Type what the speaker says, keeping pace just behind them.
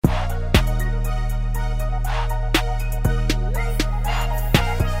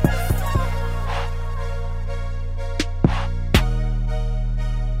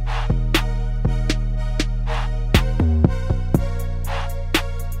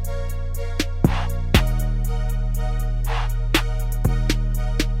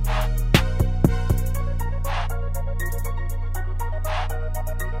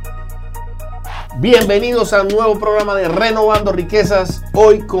Bienvenidos a un nuevo programa de Renovando Riquezas,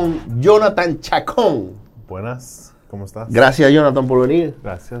 hoy con Jonathan Chacón. Buenas, ¿cómo estás? Gracias, Jonathan, por venir.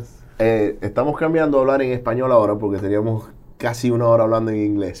 Gracias. Estamos cambiando a hablar en español ahora porque teníamos casi una hora hablando en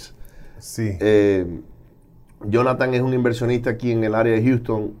inglés. Sí. Jonathan es un inversionista aquí en el área de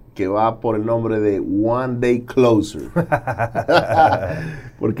Houston que va por el nombre de One Day Closer.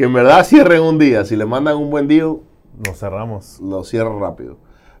 Porque en verdad cierren un día. Si le mandan un buen deal, Nos cerramos. lo cierran rápido.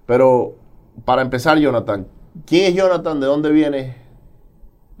 Pero para empezar, Jonathan, ¿quién es Jonathan? ¿De dónde vienes?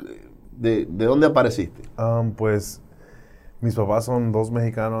 ¿De dónde apareciste? Pues mis papás son dos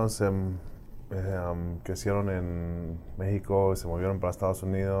mexicanos, crecieron en México y se movieron para Estados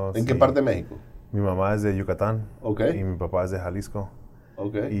Unidos. ¿En qué parte de México? Mi mamá es de Yucatán Okay. y mi papá es de Jalisco.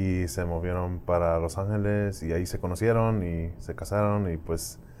 Okay. Y se movieron para Los Ángeles y ahí se conocieron y se casaron y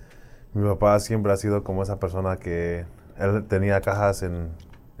pues mi papá siempre ha sido como esa persona que él tenía cajas en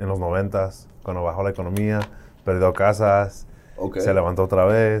los 90s, cuando bajó la economía, perdió casas, Okay. se levantó otra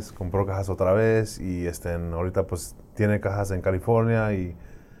vez, compró cajas otra vez y ahorita pues tiene cajas en California y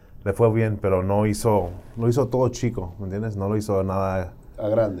le fue bien, pero lo hizo todo chico, ¿me entiendes? No lo hizo nada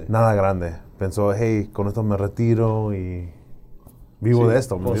grande. Nada grande. Pensó, hey, con esto me retiro y vivo de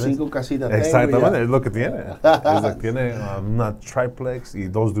esto, ¿me con entiendes? 5 casitas. Exactamente, es lo que tiene. Tiene una triplex y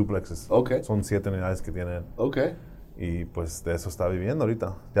 2 duplexes. Okay. Son 7 unidades que tienen. Okay. Y pues de eso está viviendo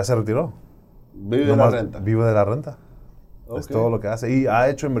ahorita. Ya se retiró. Vive de la renta. Vive de la renta. Okay. Es todo lo que hace. Y ha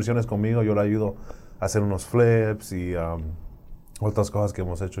hecho inversiones conmigo. Yo le ayudo a hacer unos flips y otras cosas que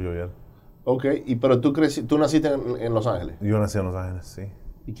hemos hecho yo y él. Ok, pero tú naciste en Los Ángeles. Yo nací en Los Ángeles, sí.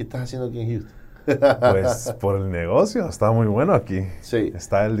 ¿Y qué estás haciendo aquí en Houston? Pues por el negocio. Está muy bueno aquí. Sí.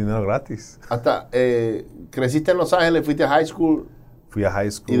 Está el dinero gratis. Hasta, creciste en Los Ángeles, fuiste a high school. Fui a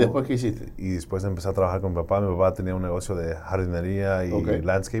high school. ¿Y después qué hiciste? Y después empecé a trabajar con mi papá. Mi papá tenía un negocio de jardinería y Okay.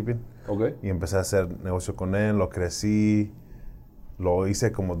 landscaping. Okay. Y empecé a hacer negocio con él, lo crecí, lo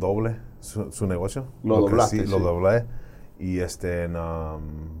hice como doble, su negocio. Lo doblaste, crecí, sí. Lo doblé. Y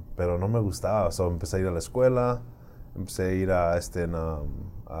pero no me gustaba. So, empecé a ir a la escuela, empecé a ir a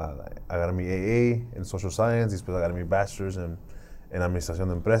agarrar mi AA en Social Science, y después agarrar mi Bachelor's en Administración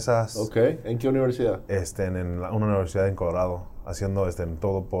de Empresas. Ok, ¿en qué universidad? En una universidad en Colorado, haciendo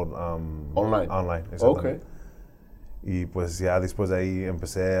todo por Online. Online, Ok. exactamente. Y pues ya después de ahí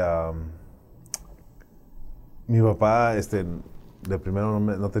empecé a... mi papá, de primero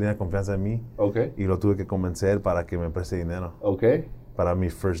no tenía confianza en mí. Ok. Y lo tuve que convencer para que me preste dinero. Ok. Para mi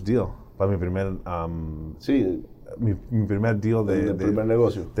first deal. Para mi primer... Sí. Mi primer deal de primer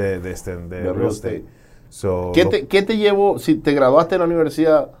negocio. De real estate. So, ¿Qué te llevó, si te graduaste en la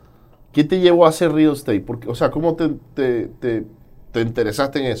universidad, qué te llevó a hacer real estate? Porque, o sea, ¿cómo te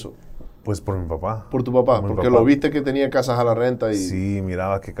interesaste en eso? Pues por mi papá. Por tu papá, porque lo viste que tenía casas a la renta y... Sí,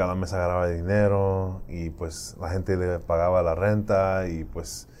 miraba que cada mes agarraba dinero y pues la gente le pagaba la renta y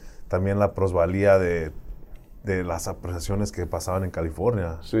pues también la plusvalía de las apreciaciones que pasaban en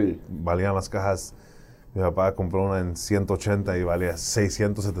California. Sí. Valían las cajas, mi papá compró una en 180 y valía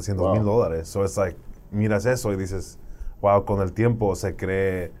 600, 700 mil dólares. So it's like, miras eso y dices, wow, con el tiempo se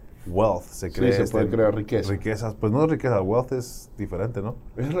cree wealth, se puede crear riqueza. Riquezas, pues no es riqueza, wealth es diferente, ¿no?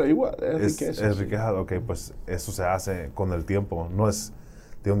 Es igual, es riqueza. Es riqueza, ok, pues eso se hace con el tiempo, no es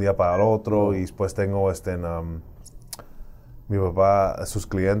de un día para el otro. Y después tengo mi papá, sus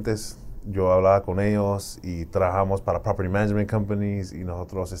clientes, yo hablaba con ellos y trabajamos para property management companies y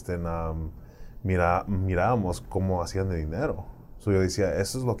nosotros mirábamos cómo hacían de dinero. So yo decía,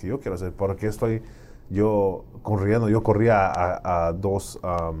 eso es lo que yo quiero hacer, porque estoy yo corriendo. Yo corría a 2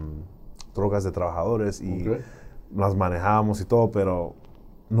 drogas de trabajadores y las manejábamos y todo, pero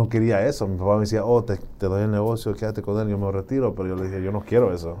no quería eso. Mi papá me decía, te doy el negocio, quédate con él, yo me retiro. Pero yo le dije, yo no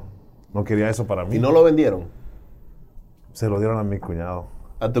quiero eso. No quería eso para mí. ¿Y no lo vendieron? Se lo dieron a mi cuñado.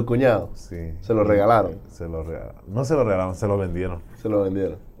 ¿A tu cuñado? Sí. ¿Se lo regalaron? No se lo regalaron, se lo vendieron. Se lo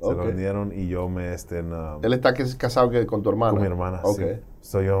vendieron. Se lo vendieron y yo me... ¿Él está casado con tu hermana? Con mi hermana, sí.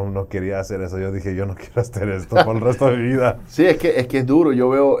 So yo no quería hacer eso. Yo dije, yo no quiero hacer esto por el resto de mi vida. Sí, es que es duro. Yo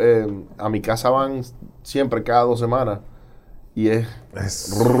veo, a mi casa van siempre cada 2 semanas y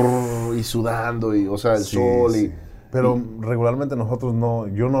y sudando, y, o sea, el sol. Sí. Pero regularmente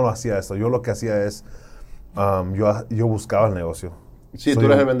yo no lo hacía eso. Yo lo que hacía es, yo buscaba el negocio. Sí, tú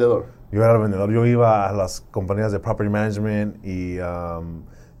eres el vendedor. Yo era el vendedor. Yo iba a las compañías de property management y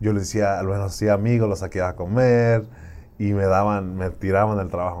yo les decía, los hacía amigos, los saqué a comer y me tiraban del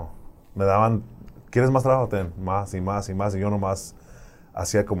trabajo. Me daban, ¿quieres más trabajo? Ten, más y más y más. Y yo nomás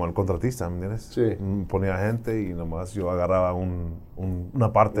hacía como el contratista, ¿me entiendes? Sí. Ponía gente y nomás yo agarraba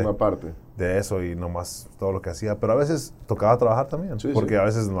una parte de eso y nomás todo lo que hacía. Pero a veces tocaba trabajar también, porque a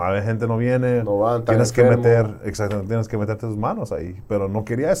veces la gente no viene, no van, tienes que meter tus manos ahí. Pero no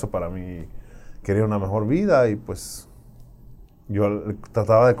quería eso para mí, quería una mejor vida y pues yo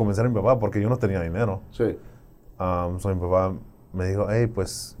trataba de convencer a mi papá porque yo no tenía dinero. Sí. Mi papá me dijo, hey,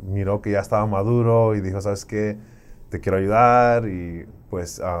 pues miró que ya estaba maduro y dijo, ¿sabes qué? Te quiero ayudar y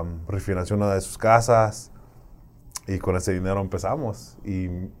pues refinanció una de sus casas y con ese dinero empezamos. Y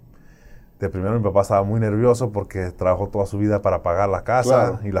de primero mi papá estaba muy nervioso porque trabajó toda su vida para pagar la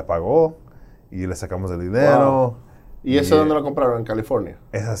casa y la pagó y le sacamos el dinero. Wow. ¿Y esa dónde la compraron? ¿En California?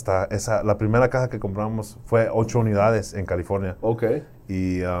 La primera casa que compramos fue 8 unidades en California. Ok.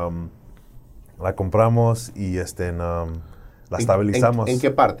 Y la compramos y la estabilizamos. ¿En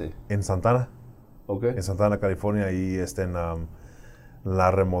qué parte? En Santana. Okay. En Santana, California, y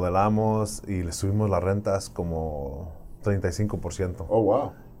la remodelamos y le subimos las rentas como 35%. Oh,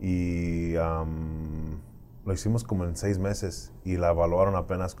 wow. Y lo hicimos como en 6 meses y la evaluaron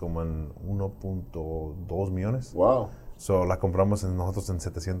apenas como en 1.2 millones. Wow. So, la compramos nosotros en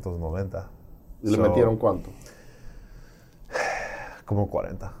 790. ¿Y le metieron cuánto? Como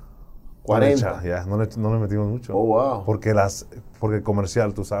 40. 40. Ya, no le metimos mucho. Oh, wow. Porque el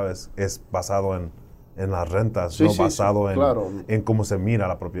comercial, tú sabes, es basado en las rentas, sí, no sí, basado sí, claro. en cómo se mira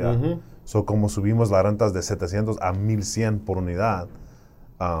la propiedad. So, como subimos las rentas de 700 a 1100 por unidad,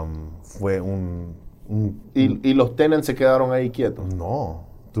 fue ¿Y los tenants se quedaron ahí quietos? No,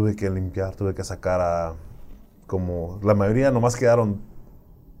 tuve que limpiar, tuve que sacar como la mayoría nomás quedaron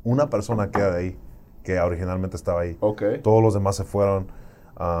una persona queda de ahí, que originalmente estaba ahí. Okay. Todos los demás se fueron.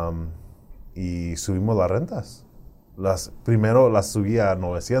 Y subimos las rentas. Primero las subí a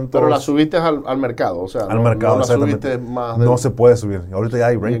 900. Pero las subiste al mercado, o sea, al mercado, no las subiste más. No se puede subir. Ahorita ya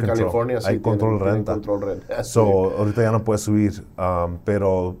hay rent control. En California hay sí control renta. Ahorita ya no puedes subir,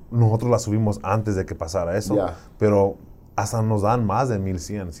 pero nosotros las subimos antes de que pasara eso. Yeah. Pero hasta nos dan más de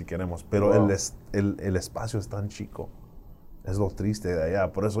 1100 si queremos. Pero wow. el espacio es tan chico. Es lo triste de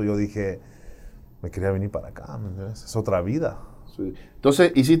allá. Por eso yo dije, me quería venir para acá. ¿Me entiendes? Es otra vida. Sí.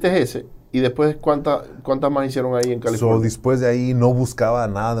 Entonces, hiciste ese, y después, ¿cuántas más hicieron ahí en California? Después de ahí no buscaba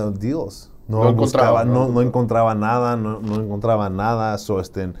nada de deals. No encontraba nada, no encontraba nada.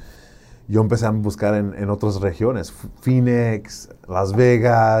 Yo empecé a buscar en otras regiones. Phoenix, Las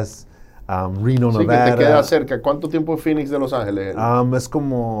Vegas, Reno, Nevada. Sí, que te queda cerca. ¿Cuánto tiempo es Phoenix de Los Ángeles? Es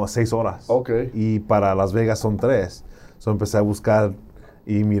como 6 horas. Okay. Y para Las Vegas son 3. Empecé a buscar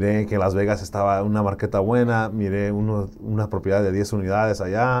y miré que en Las Vegas estaba una marqueta buena. Miré una propiedad de 10 unidades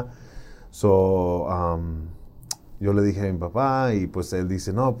allá. Yo le dije a mi papá y pues él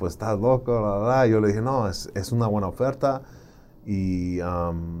dice, no, pues estás loco, Yo le dije, no, es una buena oferta. Y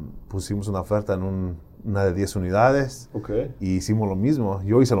pusimos una oferta en una de 10 unidades. Okay. Y hicimos lo mismo.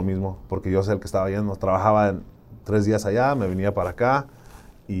 Yo hice lo mismo porque yo sé el que estaba yendo. Trabajaba 3 días allá, me venía para acá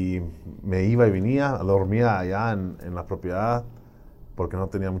y me iba y venía, dormía allá en la propiedad porque no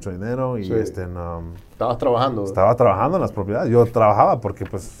tenía mucho dinero. Y sí. ¿Estabas trabajando? Estaba trabajando en las propiedades. Yo trabajaba porque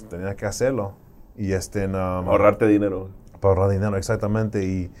pues tenía que hacerlo. Y ahorrarte dinero. Para ahorrar dinero, exactamente.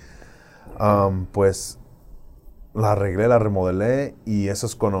 Y pues la arreglé, la remodelé y eso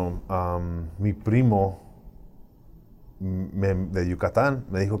es cuando mi primo de Yucatán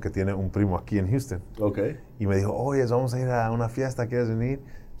me dijo que tiene un primo aquí en Houston. Okay. Y me dijo, oye, vamos a ir a una fiesta, ¿quieres venir?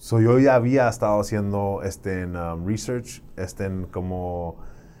 Yo ya había estado haciendo research, como...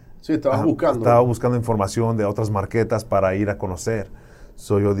 Sí, estabas buscando. Estaba buscando información de otras marquetas para ir a conocer.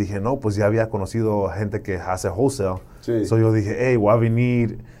 Yo dije, no, pues ya había conocido gente que hace wholesale. Sí. Yo dije, hey, voy a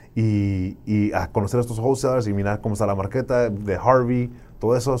venir y a conocer a estos wholesalers y mirar cómo está la marqueta de Harvey,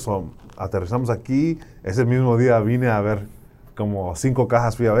 todo eso. Aterrizamos aquí. Ese mismo día vine a ver como 5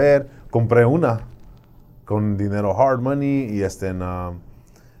 cajas, fui a ver. Compré una con dinero hard money y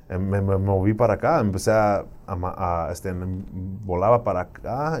me moví para acá. Empecé volaba para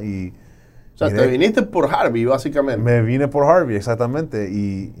acá y... O sea, te viniste por Harvey, básicamente. Me vine por Harvey, exactamente.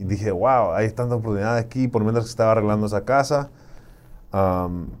 Y dije, wow, hay tanta oportunidad aquí. Por mientras que estaba arreglando esa casa,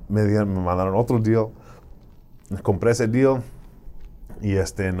 me mandaron otro deal. Compré ese deal. Y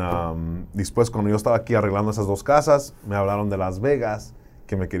después, cuando yo estaba aquí arreglando esas 2 casas, me hablaron de Las Vegas,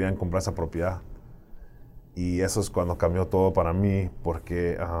 que me querían comprar esa propiedad. Y eso es cuando cambió todo para mí,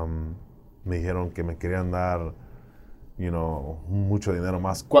 porque me dijeron que me querían dar mucho dinero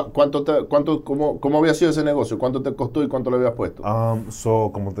más. ¿Cómo había sido ese negocio? ¿Cuánto te costó y cuánto le habías puesto?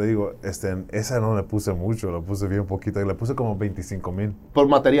 Como te digo, esa no le puse mucho, le puse bien poquito, le puse como 25,000. Por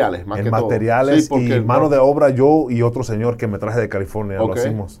materiales, más En que materiales todo. Sí, porque y mano de obra, yo y otro señor que me traje de California, lo Okay.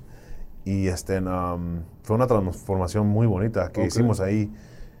 hicimos. Y fue una transformación muy bonita que hicimos ahí.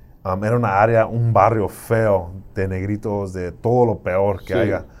 Era una área, un barrio feo de negritos, de todo lo peor que Sí.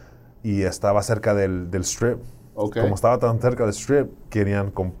 haya. Y estaba cerca del strip. Okay. Como estaba tan cerca del strip,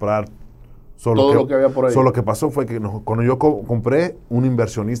 querían comprar Todo lo que había por ahí. Solo lo que pasó fue que cuando yo compré, un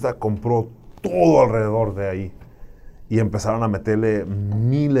inversionista compró todo alrededor de ahí. Y empezaron a meterle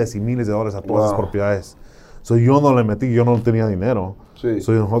miles y miles de dólares a todas esas propiedades. Yo no le metí, yo no tenía dinero. Sí.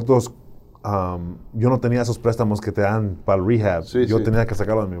 Nosotros, yo no tenía esos préstamos que te dan para el rehab. Sí, yo sí. tenía que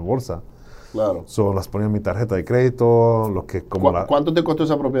sacarlo de mi bolsa. Claro. Las ponía en mi tarjeta de crédito, ¿Cuánto te costó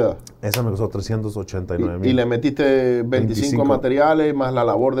esa propiedad? Esa me costó 389,000. Y le metiste 25 materiales más la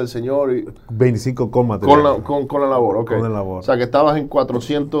labor del señor. 25 con materiales. Con la labor, ok. Con la labor. O sea, que estabas en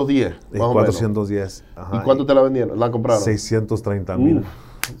 410, más o 410. menos. Ajá. ¿Y cuánto te la vendieron? ¿La compraron? 630,000.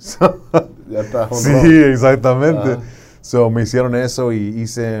 Ya está. Sí, exactamente. Me hicieron eso y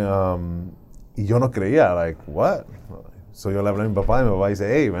hice... y yo no creía, what? Yo le hablé a mi papá y mi papá dice,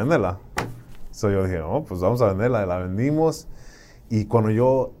 hey, véndela. Yo dije, pues vamos a venderla. La vendimos. Y cuando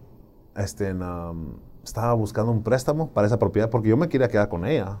yo estaba buscando un préstamo para esa propiedad, porque yo me quería quedar con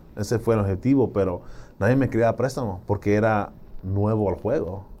ella. Ese fue el objetivo, pero nadie me quería dar préstamo porque era nuevo el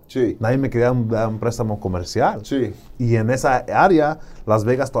juego. Sí. Nadie me quería dar un préstamo comercial. Sí. Y en esa área, Las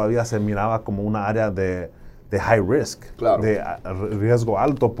Vegas todavía se miraba como una área de high risk, Claro. de riesgo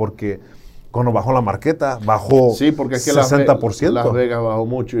alto, porque cuando bajó la marqueta, bajó Sí, porque es que 60%. Las Vegas bajó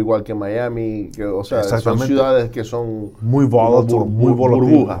mucho, igual que Miami. O sea, son ciudades que son... muy volátiles, muy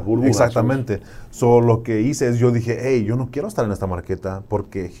burbujas. Exactamente. Lo que hice es, yo dije, hey, yo no quiero estar en esta marqueta,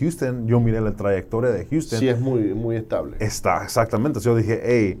 porque Houston, yo miré la trayectoria de Houston. Sí, es muy, muy estable. Está, exactamente. Yo dije,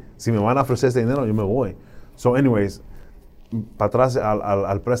 hey, si me van a ofrecer este dinero, yo me voy. Anyways, para atrás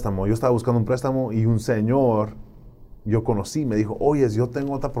al préstamo. Yo estaba buscando un préstamo y un señor, yo conocí, me dijo, oye, yo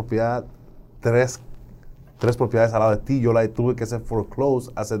tengo otra propiedad, tres propiedades al lado de ti, yo la tuve que hacer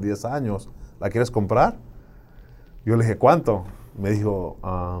foreclose hace 10 años. ¿La quieres comprar? Yo le dije, ¿cuánto? Me dijo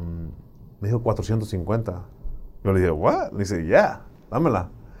 450. Yo le dije, ¿what? Le dice, yeah, dámela.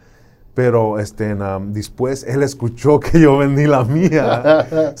 Pero después él escuchó que yo vendí la mía.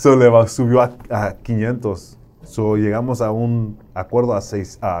 Subió a 500. Llegamos a un acuerdo a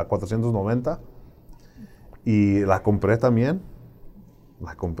 490. Y la compré también.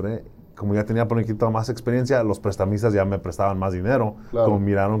 La compré. Como ya tenía por un poquito más experiencia, los prestamistas ya me prestaban más dinero. Claro. Como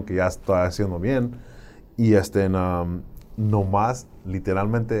miraron que ya estaba haciendo bien. Y nomás,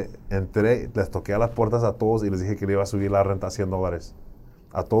 literalmente, entré, les toqué a las puertas a todos y les dije que le iba a subir la renta a $100.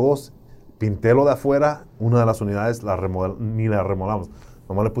 A todos, pinté lo de afuera, una de las unidades ni la remodamos.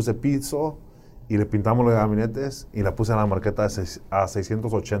 Nomás le puse piso y le pintamos los gabinetes y la puse en la marqueta a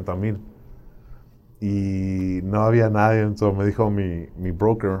 680,000. Y no había nadie, entonces me dijo mi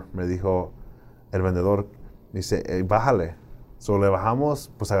broker, me dijo el vendedor, me dice, hey, bájale. Le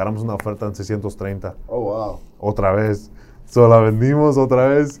bajamos, pues agarramos una oferta en 630. Oh, wow. Otra vez. La vendimos otra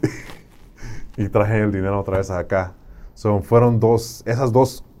vez y traje el dinero otra vez acá. Fueron esas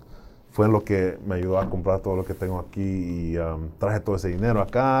dos fue lo que me ayudó a comprar todo lo que tengo aquí y traje todo ese dinero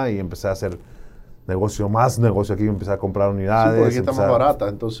acá y empecé a hacer más negocio aquí, empecé a comprar unidades. Sí, porque aquí está más barata,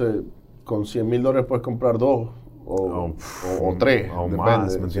 entonces con $100,000 puedes comprar 2 o 3. O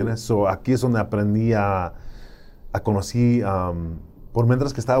más, ¿me entiendes? Sí. Aquí es donde aprendí conocí, por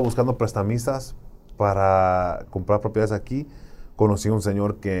mientras que estaba buscando prestamistas para comprar propiedades aquí, conocí a un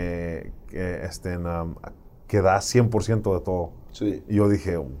señor que da 100% de todo. Sí. Y yo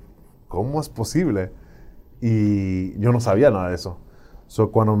dije, ¿cómo es posible? Y yo no sabía nada de eso.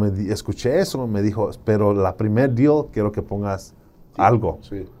 Cuando escuché eso, me dijo, pero la primer deal quiero que pongas algo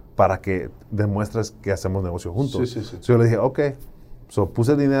para que demuestres que hacemos negocio juntos. Sí. Yo le dije, ok.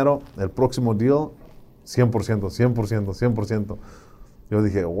 Puse el dinero, el próximo deal, 100%. Yo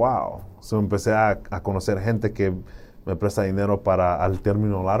dije, wow. Empecé a conocer gente que me presta dinero al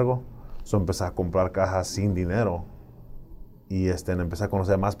término largo. Empecé a comprar cajas sin dinero. Y empecé a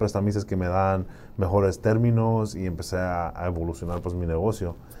conocer más prestamistas que me dan mejores términos y empecé a evolucionar pues mi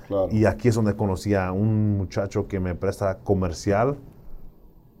negocio. Claro. Y aquí es donde conocí a un muchacho que me presta comercial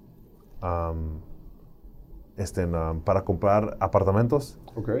para comprar apartamentos.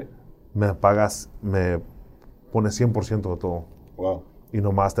 Okay. Me pone 100% de todo. Wow. Y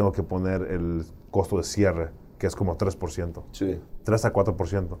nomás tengo que poner el costo de cierre, que es como 3%. Sí. 3 a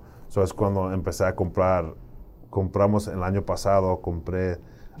 4%. Es cuando empecé a comprar compramos el año pasado, compré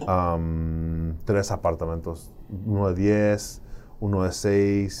 3 apartamentos. Uno de 10, uno de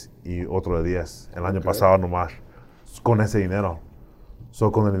 6 y otro de 10. El año pasado nomás. Con ese dinero.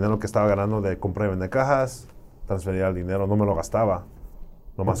 Con el dinero que estaba ganando de comprar y vender cajas, transfería el dinero, no me lo gastaba.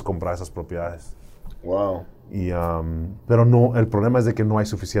 Nomás comprar esas propiedades. Wow. Pero no, el problema es de que no hay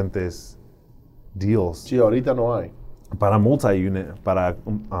suficientes deals. Sí, ahorita no hay. Para multi-unit, para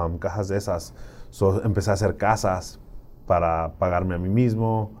cajas de esas. Empecé a hacer casas para pagarme a mí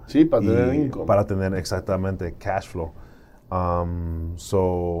mismo. Sí, para tener income. Para tener exactamente cash flow.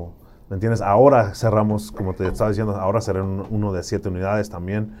 ¿Me entiendes? Ahora cerramos, como te estaba diciendo, ahora cerré uno de 7 unidades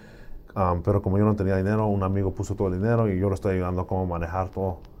también. Pero como yo no tenía dinero, un amigo puso todo el dinero y yo lo estoy ayudando a cómo manejar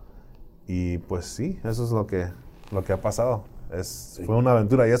todo. Y pues sí, eso es lo que ha pasado. Fue una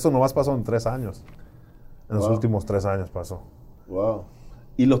aventura y eso nomás pasó en 3 años. En los últimos 3 años pasó. Wow.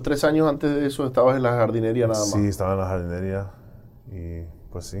 ¿Y los 3 años antes de eso estabas en la jardinería nada más? Sí, estaba en la jardinería y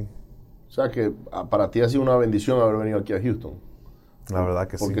pues sí. O sea que para ti ha sido una bendición haber venido aquí a Houston. La verdad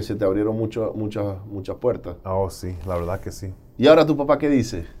que sí. Porque se te abrieron muchas puertas. Oh, sí, la verdad que sí. ¿Y ahora tu papá qué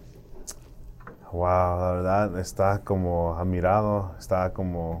dice? Wow, la verdad está como admirado, está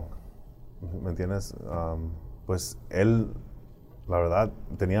como, ¿me entiendes? Pues él, la verdad,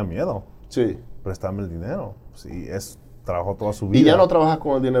 tenía miedo. Sí. Prestarme el dinero. Sí, trabajó toda su vida. Y ya no trabajas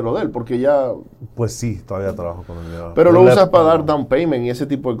con el dinero de él, porque ya... Pues sí, todavía trabajo con el dinero. Pero lo usas para dar down payment y ese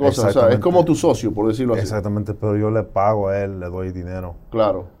tipo de cosas. O sea, es como tu socio, por decirlo así. Exactamente, pero yo le pago a él, le doy dinero.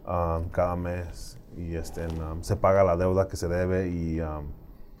 Claro. Cada mes. Y se paga la deuda que se debe y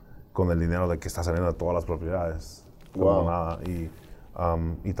con el dinero de que está saliendo de todas las propiedades. Como nada.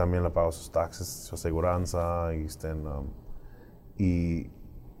 Y también le pago sus taxes, su aseguranza. Y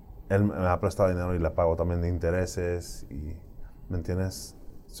él me ha prestado dinero y le pago también de intereses. Y, ¿me entiendes?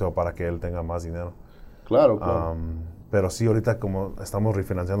 Para que él tenga más dinero. Claro, claro. Pero sí, ahorita como estamos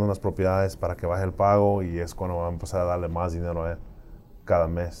refinanciando unas propiedades para que baje el pago y es cuando vamos a empezar a darle más dinero a él cada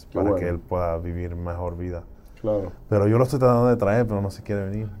mes para que él pueda vivir mejor vida. Claro. Pero yo lo estoy tratando de traer, pero no se quiere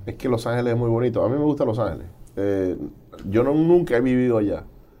venir. Es que Los Ángeles es muy bonito. A mí me gusta Los Ángeles. Yo nunca he vivido allá,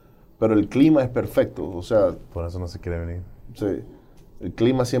 pero el clima es perfecto. O sea... Por eso no se quiere venir. Sí. El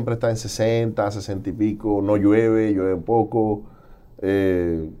clima siempre está en 60, 60 y pico. No llueve, llueve poco.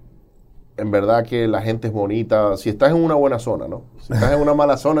 En verdad que la gente es bonita. Si estás en una buena zona, ¿no? Si estás en una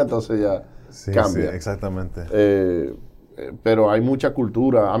mala zona, entonces ya cambia. Sí, exactamente. Pero hay mucha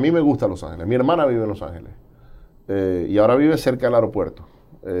cultura. A mí me gusta Los Ángeles. Mi hermana vive en Los Ángeles. Y ahora vive cerca del aeropuerto.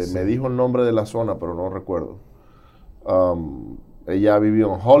 Me dijo el nombre de la zona, pero no recuerdo. Ella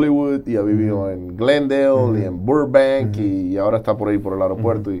vivió en Hollywood, y ha vivido en Glendale y en Burbank, y ahora está por ahí por el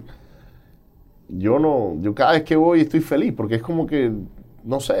aeropuerto. Y yo cada vez que voy estoy feliz, porque es como que,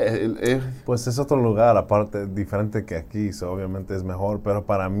 no sé, pues es otro lugar, aparte, diferente que aquí, obviamente es mejor, pero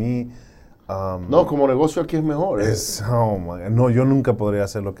para mí... no, como negocio aquí es mejor. No, yo nunca podría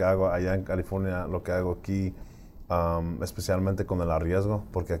hacer lo que hago allá en California, lo que hago aquí, especialmente con el arriesgo,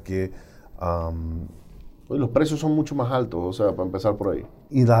 porque aquí... los precios son mucho más altos, o sea, para empezar por ahí.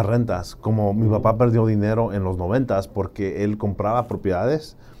 Y las rentas, como mi papá perdió dinero en los 90s porque él compraba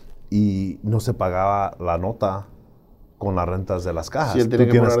propiedades y no se pagaba la nota con las rentas de las cajas. Sí, él Tú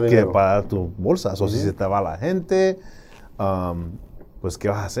tienes que pagar tus bolsas, o si se te va la gente, pues ¿qué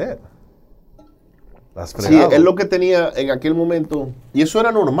vas a hacer? Sí, es lo que tenía en aquel momento, y eso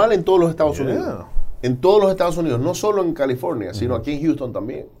era normal en todos los Estados Unidos. En todos los Estados Unidos, no solo en California, sino aquí en Houston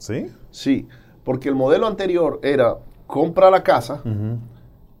también. ¿Sí? Sí, porque el modelo anterior era, compra la casa,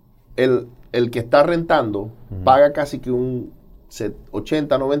 el que está rentando paga casi que un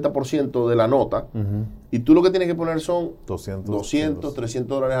 80-90% de la nota, y tú lo que tienes que poner son 200 300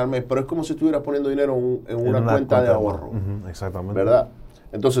 dólares al mes, pero es como si estuvieras poniendo dinero en una cuenta de ahorro. Exactamente. ¿Verdad?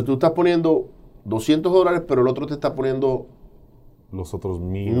 Entonces tú estás poniendo 200 dólares, pero el otro te está poniendo los otros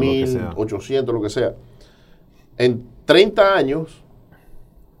 1000, 800, lo que sea. En 30 años,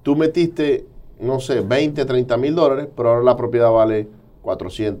 tú metiste, no sé, 20, 30 mil dólares, pero ahora la propiedad vale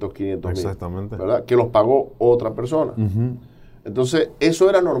 400, 500 mil. Exactamente. ¿Verdad? Que los pagó otra persona. Entonces, eso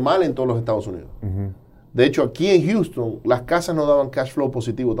era normal en todos los Estados Unidos. De hecho, aquí en Houston, las casas no daban cash flow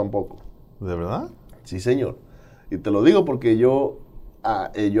positivo tampoco. ¿De verdad? Sí, señor. Y te lo digo porque yo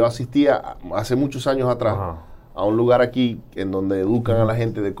asistía hace muchos años atrás a un lugar aquí en donde educan a la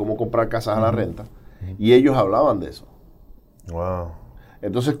gente de cómo comprar casas a la renta, y ellos hablaban de eso. Wow.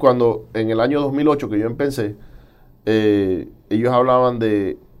 Entonces, cuando en el año 2008 que yo empecé, ellos hablaban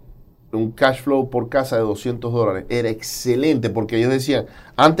de un cash flow por casa de 200 dólares. Era excelente porque ellos decían,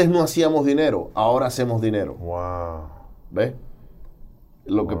 antes no hacíamos dinero, ahora hacemos dinero. Wow. ¿Ves?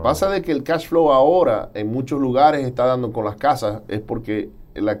 Lo que pasa es que el cash flow ahora en muchos lugares está dando con las casas es porque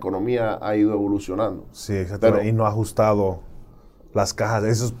la economía ha ido evolucionando. Sí, exactamente. Y no ha ajustado las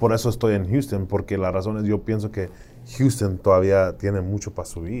cajas. Por eso estoy en Houston, porque la razón es, yo pienso que Houston todavía tiene mucho para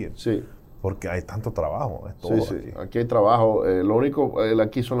subir. Sí. Porque hay tanto trabajo. Es todo Sí. Aquí hay trabajo. Lo único,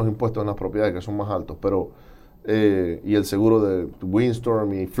 aquí son los impuestos en las propiedades que son más altos, pero y el seguro de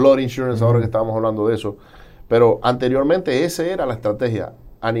windstorm y flood insurance, ahora que estábamos hablando de eso. Pero anteriormente esa era la estrategia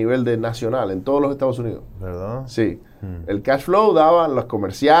a nivel de nacional en todos los Estados Unidos. ¿Verdad? Sí. El cash flow daban los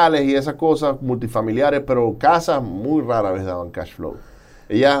comerciales y esas cosas multifamiliares, pero casas muy rara vez daban cash flow.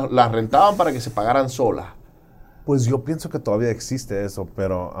 Ellas las rentaban para que se pagaran solas. Pues yo pienso que todavía existe eso,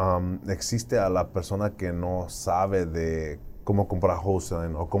 pero existe a la persona que no sabe de cómo comprar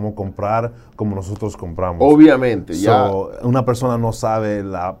wholesale o cómo comprar como nosotros compramos. Obviamente, ya. Una persona no sabe,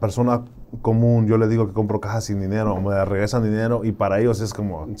 la persona común, yo le digo que compro cajas sin dinero, me regresan dinero y para ellos es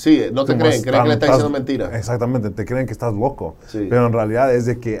como... Sí, no te creen que le estás diciendo mentiras. Exactamente, te creen que estás loco. Sí. Pero en realidad es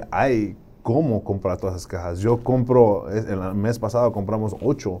de que hay cómo comprar todas esas cajas. Yo compro, el mes pasado compramos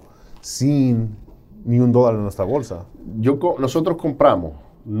 8 sin ni $1 en nuestra bolsa. Nosotros compramos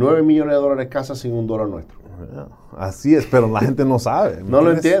 $9 millones de casas sin $1 nuestro. Así es, pero la gente no sabe. No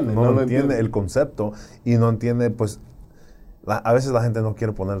lo entiende. No entiende el concepto y no entiende, pues, a veces la gente no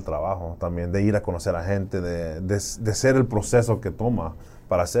quiere poner el trabajo también, de ir a conocer a gente, de ser el proceso que toma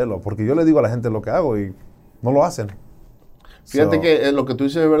para hacerlo. Porque yo le digo a la gente lo que hago y no lo hacen. Fíjate que lo que tú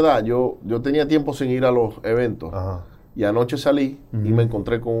dices es verdad. Yo tenía tiempo sin ir a los eventos. Ajá. Y anoche salí y me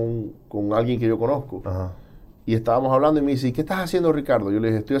encontré con alguien que yo conozco. Ajá. Y estábamos hablando y me dice, ¿y qué estás haciendo, Ricardo? Yo le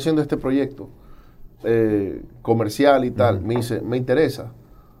dije, estoy haciendo este proyecto comercial y tal. Me dice, me interesa.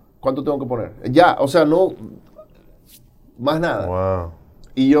 ¿Cuánto tengo que poner? Ya, o sea, no... Más nada. Wow.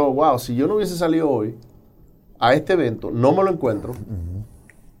 Y yo, wow, si yo no hubiese salido hoy a este evento, no me lo encuentro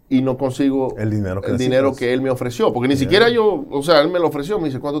y no consigo el dinero que él me ofreció. Porque ni siquiera yo, o sea, él me lo ofreció, me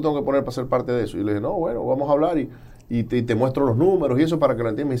dice, ¿cuánto tengo que poner para ser parte de eso? Y le dije, no, bueno, vamos a hablar y te muestro los números y eso para que lo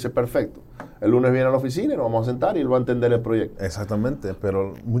entiendas. Me dice, perfecto. El lunes viene a la oficina y nos vamos a sentar y él va a entender el proyecto. Exactamente,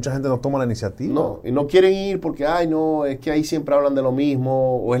 pero mucha gente no toma la iniciativa. No, y no quieren ir porque, ay, no, es que ahí siempre hablan de lo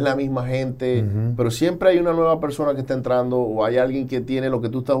mismo o es la misma gente. Pero siempre hay una nueva persona que está entrando o hay alguien que tiene lo que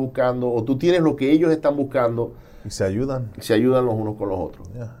tú estás buscando o tú tienes lo que ellos están buscando. Y se ayudan. Se ayudan los unos con los otros.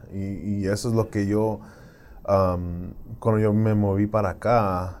 Yeah. Y eso es lo que yo, cuando yo me moví para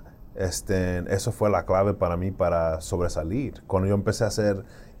acá, eso fue la clave para mí para sobresalir. Cuando yo empecé a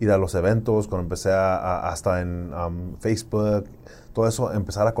ir a los eventos, cuando empecé hasta en Facebook, todo eso,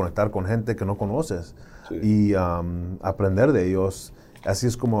 empezar a conectar con gente que no conoces y aprender de ellos. Así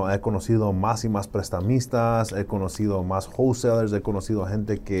es como he conocido más y más prestamistas, he conocido más wholesalers, he conocido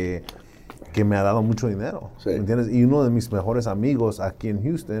gente que me ha dado mucho dinero, ¿me entiendes? Y uno de mis mejores amigos aquí en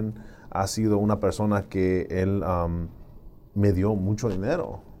Houston ha sido una persona que él me dio mucho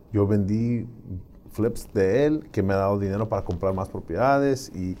dinero. Yo vendí flips de él que me ha dado dinero para comprar más propiedades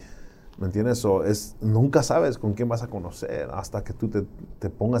y, ¿me entiendes? Nunca sabes con quién vas a conocer hasta que tú te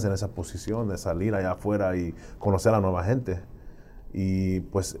pongas en esa posición de salir allá afuera y conocer a nueva gente. Y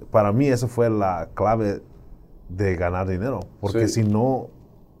pues para mí eso fue la clave de ganar dinero, porque si no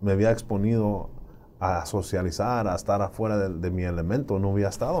me había exponido a socializar, a estar afuera de mi elemento, no hubiera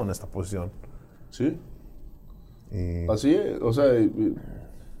estado en esta posición. Sí. Así es, o sea,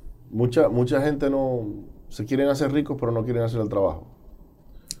 mucha gente no se quieren hacer ricos, pero no quieren hacer el trabajo.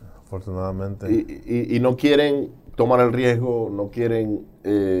 Afortunadamente. Y no quieren tomar el riesgo, no quieren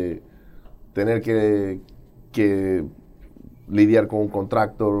tener que lidiar con un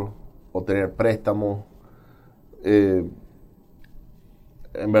contractor o tener préstamos.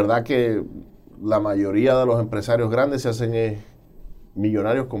 En verdad que la mayoría de los empresarios grandes se hacen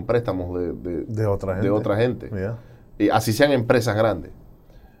millonarios con préstamos de otra gente. Yeah. Y así sean empresas grandes.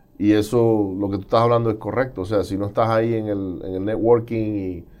 Y eso, lo que tú estás hablando es correcto. O sea, si no estás ahí en el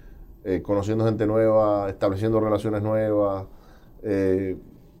networking y conociendo gente nueva, estableciendo relaciones nuevas,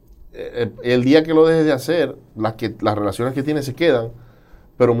 el día que lo dejes de hacer, las relaciones que tienes se quedan,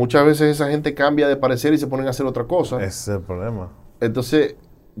 pero muchas veces esa gente cambia de parecer y se ponen a hacer otra cosa. Ese es el problema. Entonces,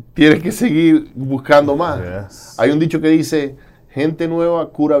 tienes que seguir buscando más. Yes. Hay un dicho que dice, gente nueva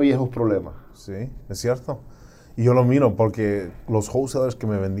cura viejos problemas. Sí, es cierto. Y yo lo miro porque los wholesalers que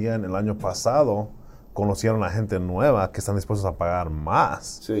me vendían el año pasado conocieron a gente nueva que están dispuestos a pagar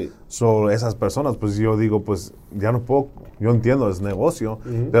más. Sí. Esas personas, pues yo digo, pues ya no puedo, yo entiendo, es negocio,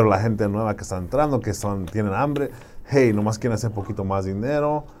 pero la gente nueva que está entrando, que tienen hambre, hey, nomás quieren hacer poquito más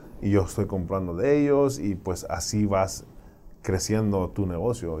dinero y yo estoy comprando de ellos y pues así vas creciendo tu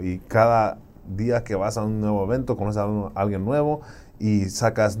negocio. Y cada día que vas a un nuevo evento, conoces a alguien nuevo y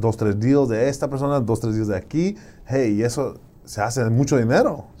sacas 2, 3 deals de esta persona, 2, 3 deals de aquí. Hey, y eso se hace mucho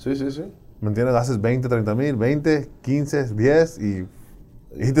dinero. Sí, sí, sí. ¿Me entiendes? Haces 20, 30 mil, 20, 15, 10 y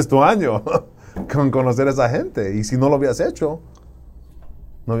hiciste tu año con conocer a esa gente. Y si no lo habías hecho,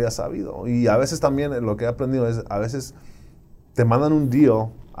 no habías sabido. Y a veces también lo que he aprendido es, a veces te mandan un deal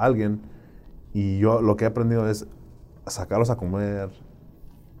a alguien y yo lo que he aprendido es sacarlos a comer,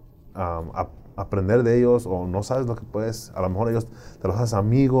 aprender de ellos, o no sabes lo que puedes, a lo mejor ellos te los haces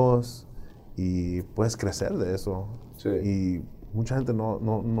amigos y puedes crecer de eso. Sí. Y mucha gente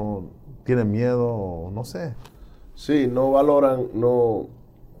no tiene miedo, o no sé. Sí, no valoran, no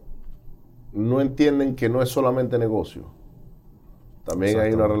entienden que no es solamente negocio. También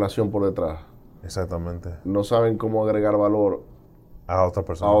hay una relación por detrás. Exactamente. No saben cómo agregar valor A otra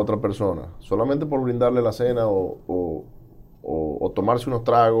persona. a otra persona. Solamente por brindarle la cena o tomarse unos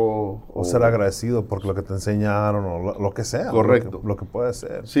tragos. O ser agradecido por lo que te enseñaron, o lo que sea. Correcto. Lo que puede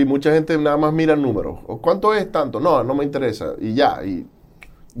ser. Sí, mucha gente nada más mira el número. ¿Cuánto es tanto? No, no me interesa. Y ya. Y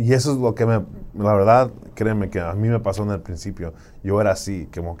eso es lo que la verdad, créeme que a mí me pasó en el principio. Yo era así,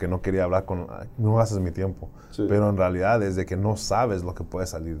 como que no quería hablar no gastes mi tiempo. Sí. Pero en realidad es de que no sabes lo que puede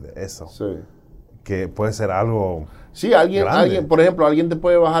salir de eso. Sí. Que puede ser algo. Sí, alguien, por ejemplo, alguien te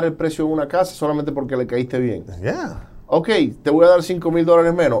puede bajar el precio de una casa solamente porque le caíste bien. Yeah. Ok, te voy a dar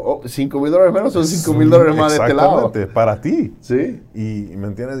 $5,000 menos. Oh, $5,000 menos son $5,000 más de este lado. Exactamente, para ti. Sí. Y, ¿me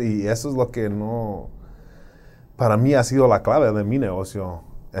entiendes? Y eso es lo que no. Para mí ha sido la clave de mi negocio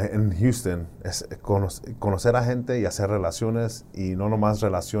en Houston, es conocer a gente y hacer relaciones, y no nomás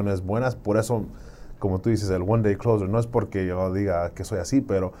relaciones buenas. Por eso, como tú dices, el one day closer, no es porque yo diga que soy así,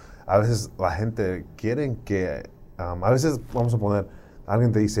 pero a veces la gente quiere que, a veces, vamos a poner,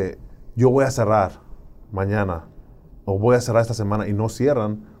 alguien te dice, yo voy a cerrar mañana, o voy a cerrar esta semana, y no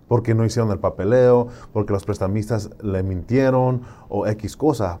cierran porque no hicieron el papeleo, porque los prestamistas le mintieron, o X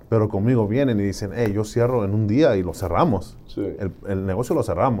cosa. Pero conmigo vienen y dicen, hey, yo cierro en un día, y lo cerramos. Sí. El negocio lo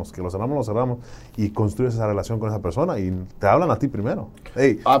cerramos, que lo cerramos, y construyes esa relación con esa persona, y te hablan a ti primero.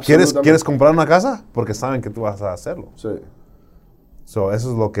 Hey, ¿quieres comprar una casa? Porque saben que tú vas a hacerlo. Sí. So,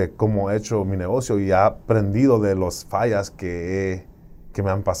 eso es lo que, como he hecho mi negocio, y he aprendido de las fallas que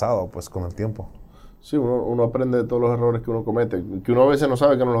me han pasado, pues, con el tiempo. Sí, uno aprende de todos los errores que uno comete, que uno a veces no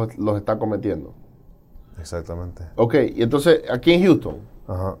sabe que uno los está cometiendo. Exactamente. Ok, y entonces, aquí en Houston,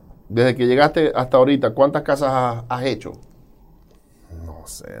 Ajá. desde que llegaste hasta ahorita, ¿cuántas casas has hecho? No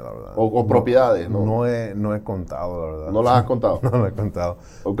sé, la verdad. O propiedades, ¿no? No he contado, la verdad. ¿No las has contado? No lo he contado.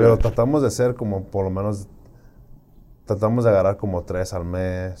 Okay. Pero tratamos de ser como, por lo menos, tratamos de agarrar como 3 al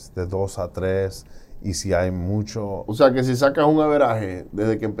mes, de 2 a 3, y si hay mucho. O sea que si sacas un averaje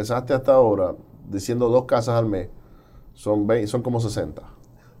desde que empezaste hasta ahora, diciendo 2 casas al mes, son como 60.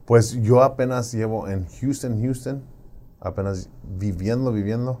 Pues yo apenas llevo en Houston, apenas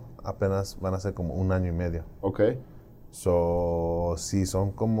viviendo, apenas van a ser como 1 año y medio. Ok. So, sí,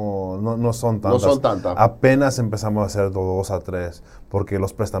 son como, no son tantas. No son tantas. Apenas empezamos a hacer de 2 a 3, porque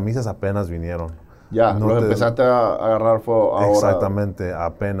los prestamistas apenas vinieron. Ya, los empezaste a agarrar ahora. Exactamente,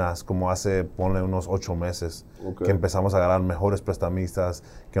 apenas, como ponle unos 8 meses, Okay. que empezamos a agarrar mejores prestamistas,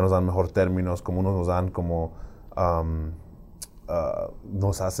 que nos dan mejor términos, como unos nos dan como,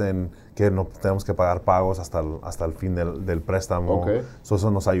 nos hacen que no tenemos que pagar pagos hasta el fin del préstamo. Okay. So,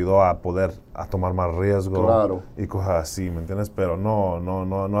 eso nos ayudó a tomar más riesgo. Claro. Y cosas así, ¿me entiendes? Pero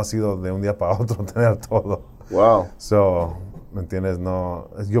no ha sido de un día para otro tener todo. Wow. So, ¿me entiendes? No,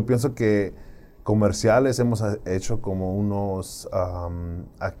 yo pienso que comerciales hemos hecho como unos,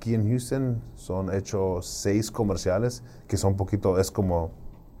 aquí en Houston son hechos 6 comerciales, que son poquito, es como,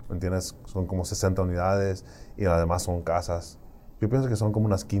 ¿me entiendes? Son como 60 unidades, y además son casas. Yo pienso que son como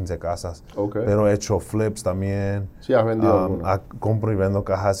unas 15 casas. Okay. Pero he hecho flips también. Sí, has vendido algunas. Compro y vendo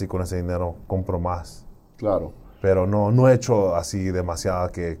cajas, y con ese dinero compro más. Claro. Pero no he hecho así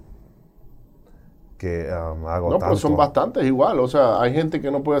demasiada que hago No, tanto. pero son bastantes igual. O sea, hay gente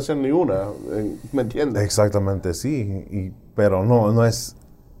que no puede hacer ni una. ¿Me entiendes? Exactamente, sí. Pero no es.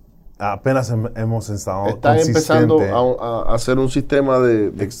 Apenas hemos estado. Están empezando a hacer un sistema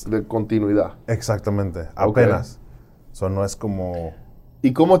de continuidad. Exactamente, apenas. Okay. No es como.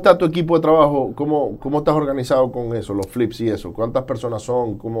 ¿Y cómo está tu equipo de trabajo? ¿Cómo estás organizado con eso, los flips y eso? ¿Cuántas personas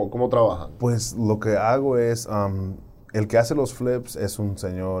son? ¿Cómo trabajan? Pues lo que hago es. El que hace los flips es un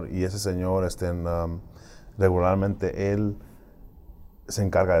señor, y ese señor regularmente él se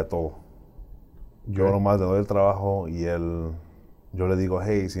encarga de todo. Yo nomás le doy el trabajo, y yo le digo,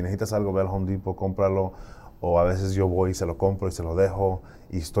 hey, si necesitas algo, ve al Home Depot, cómpralo, o a veces yo voy y se lo compro y se lo dejo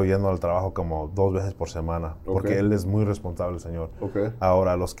y estoy yendo al trabajo como 2 veces por semana, porque él es muy responsable, el señor.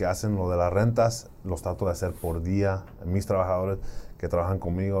 Ahora, los que hacen lo de las rentas, los trato de hacer por día. Mis trabajadores que trabajan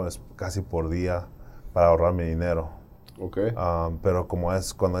conmigo es casi por día para ahorrarme dinero. Pero cuando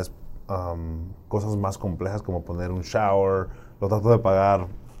es cosas más complejas como poner un shower, lo trato de pagar,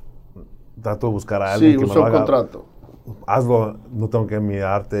 trato de buscar a alguien que me lo haga. Contrato. Hazlo, no tengo que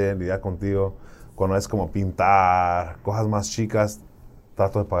mirarte, lidiar contigo. Cuando es como pintar, cosas más chicas,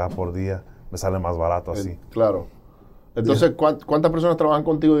 trato de pagar por día, me sale más barato así. Claro. Entonces, ¿cuántas personas trabajan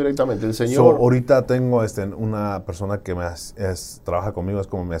contigo directamente? El señor. Ahorita tengo una persona que trabaja conmigo, es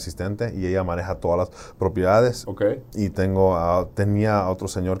como mi asistente, y ella maneja todas las propiedades. Y tenía otro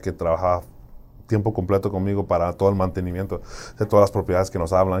señor que trabajaba tiempo completo conmigo para todo el mantenimiento de todas las propiedades que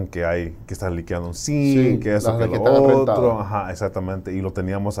nos hablan, que están liqueando un zinc, que eso, que lo otro. Ajá, exactamente. Y lo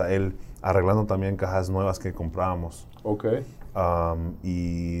teníamos a él arreglando también cajas nuevas que comprábamos.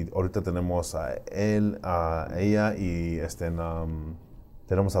 Y ahorita tenemos a él, a ella y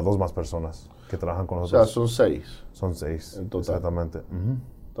tenemos a 2 más personas que trabajan con nosotros. O sea, son 6. Son 6. En total. Exactamente.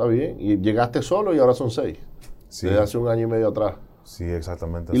 Está bien. Y llegaste solo y ahora son 6. Sí. Desde hace 1 año y medio atrás. Sí,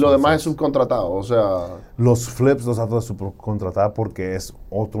 exactamente. Y lo demás es subcontratado, o sea. Los flips los trato de subcontratar porque es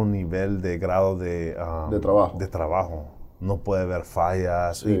otro nivel de grado de trabajo. No puede haber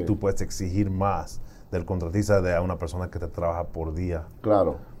fallas y tú puedes exigir más del contratista de una persona que te trabaja por día.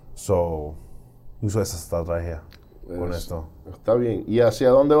 Claro. Uso esa estrategia con esto. Está bien. ¿Y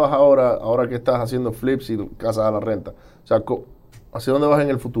hacia dónde vas ahora que estás haciendo flips y casas a la renta? O sea, ¿hacia dónde vas en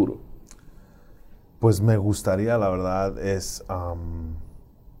el futuro? Pues me gustaría, la verdad,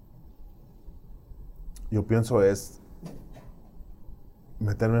 yo pienso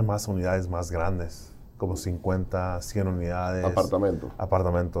meterme en más unidades más grandes, como 50, 100 unidades.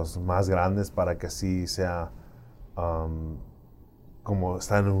 Apartamentos más grandes para que así sea como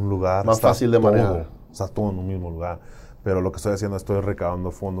estar en un lugar. Más fácil de manejar. Está todo en un mismo lugar. Pero lo que estoy haciendo, estoy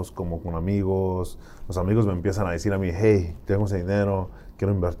recaudando fondos como con amigos. Los amigos me empiezan a decir a mí, hey, tengo ese dinero,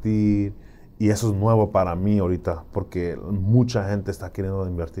 quiero invertir. Y eso es nuevo para mí ahorita, porque mucha gente está queriendo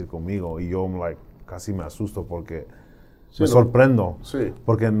invertir conmigo y yo casi me asusto porque me sorprendo.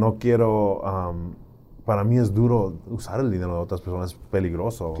 Porque no quiero, para mí es duro usar el dinero de otras personas, es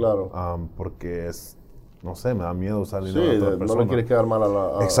peligroso. Claro. Porque no sé, me da miedo usar el dinero de otras personas. No le quieres quedar mal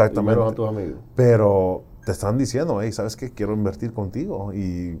a tus amigos. Pero te están diciendo, hey, ¿sabes qué? Quiero invertir contigo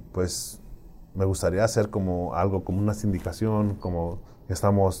y pues me gustaría hacer como algo, como una sindicación, como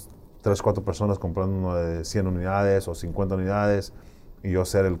estamos 3, 4 personas comprando uno de 100 unidades o 50 unidades y yo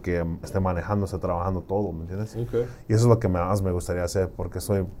ser el que esté manejando, esté trabajando todo, ¿me entiendes? Y eso es lo que más me gustaría hacer porque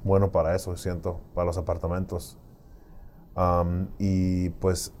soy bueno para eso, siento, para los apartamentos. Y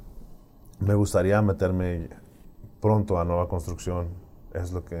pues me gustaría meterme pronto a nueva construcción,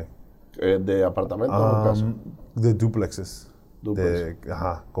 es lo que... ¿De apartamentos o casas? De duplexes.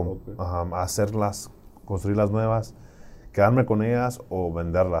 Hacerlas, construirlas nuevas, quedarme con ellas o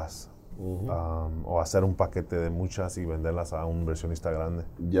venderlas. O hacer un paquete de muchas y venderlas a un inversionista grande.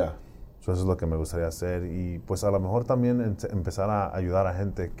 Eso es lo que me gustaría hacer y pues a lo mejor también empezar a ayudar a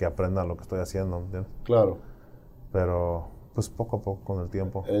gente que aprenda lo que estoy haciendo, ¿entiendes? Claro. Pero pues poco a poco con el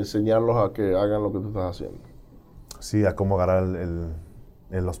tiempo. Enseñarlos a que hagan lo que tú estás haciendo. Sí, a cómo ganar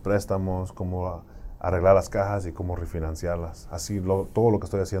los préstamos, cómo arreglar las cajas y cómo refinanciarlas. Así todo lo que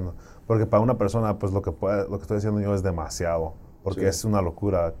estoy haciendo. Porque para una persona pues lo que estoy haciendo yo es demasiado. Porque es una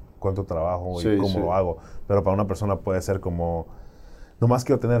locura cuánto trabajo y cómo lo hago. Pero para una persona puede ser como, nomás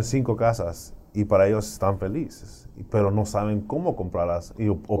quiero tener 5 casas y para ellos están felices, pero no saben cómo comprarlas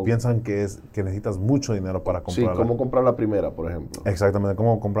o piensan que necesitas mucho dinero para comprarla. Sí, cómo comprar la primera, por ejemplo. Exactamente,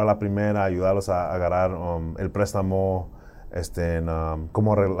 cómo comprar la primera, ayudarlos a agarrar el préstamo,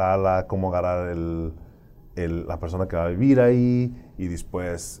 cómo arreglarla, cómo agarrar la persona que va a vivir ahí y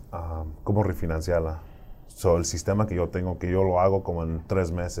después cómo refinanciarla. El sistema que yo tengo, que yo lo hago como en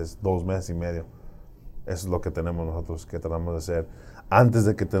 3 meses, 2 meses y medio. Eso es lo que tenemos nosotros, que tratamos de hacer. Antes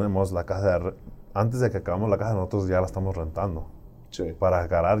de que acabamos la casa, nosotros ya la estamos rentando. Para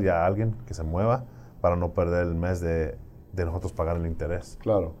agarrar ya a alguien que se mueva, para no perder el mes de nosotros pagar el interés.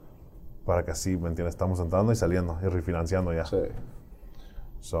 Claro. Para que así, ¿me entiendes? Estamos entrando y saliendo y refinanciando ya.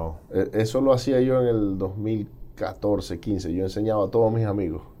 Eso lo hacía yo en el 2014, 15. Yo enseñaba a todos mis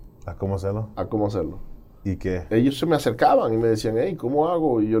amigos. ¿A cómo hacerlo? A cómo hacerlo. ¿Y qué? Ellos se me acercaban y me decían, hey, ¿cómo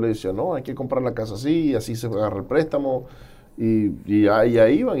hago? Y yo les decía, no, hay que comprar la casa así, así se agarra el préstamo. Y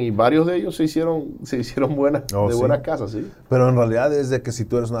ahí iban, y varios de ellos se hicieron buenas casas, ¿sí? Pero en realidad es de que si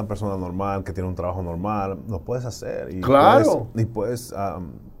tú eres una persona normal, que tiene un trabajo normal, lo puedes hacer. Y ¡claro! Puedes,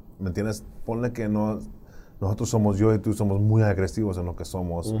 ¿me entiendes? Ponle que no nosotros somos, yo y tú somos muy agresivos en lo que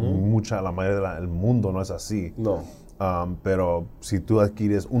somos. La mayoría del mundo no es así. No. Pero si tú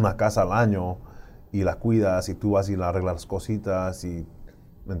adquieres una casa al año y la cuidas y tú vas y la arreglas las cositas y,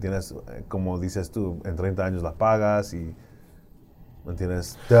 ¿me entiendes? Como dices tú, en 30 años la pagas y, ¿me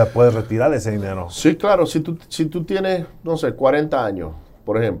entiendes? Te puedes retirar ese dinero. Sí, claro. Si tú tienes, no sé, 40 años,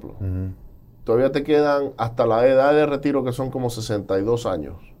 por ejemplo, todavía te quedan hasta la edad de retiro, que son como 62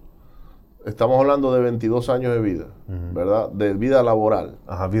 años. Estamos hablando de 22 años de vida, ¿verdad? De vida laboral.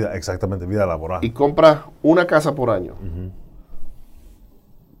 Ajá, exactamente, vida laboral. Y compras una casa por año.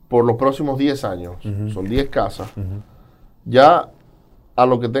 Por los próximos 10 años. Son 10 casas. Ya a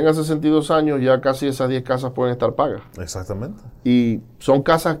lo que tenga 62 años, ya casi esas 10 casas pueden estar pagas. Exactamente. Y son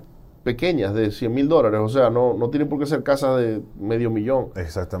casas pequeñas de $100,000. O sea, no tienen por qué ser casas de $500,000.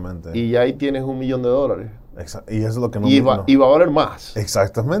 Exactamente. Y ya ahí tienes $1,000,000. Y eso es lo que no... Y va a valer más.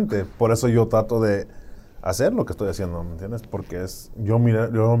 Exactamente. Por eso yo trato de hacer lo que estoy haciendo, ¿me entiendes? Porque yo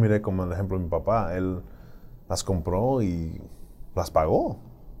lo miré como el ejemplo de mi papá. Él las compró y las pagó.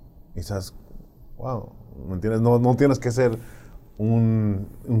 Y sabes, wow, ¿me entiendes? No tienes que ser un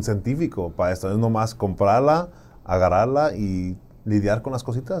científico para esto. Es nomás comprarla, agarrarla y lidiar con las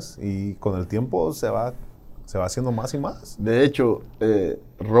cositas. Y con el tiempo se va haciendo más y más. De hecho,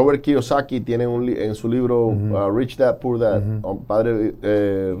 Robert Kiyosaki tiene en su libro Rich Dad, Poor Dad, Padre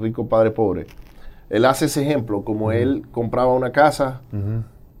Rico, Padre Pobre. Él hace ese ejemplo, como él compraba una casa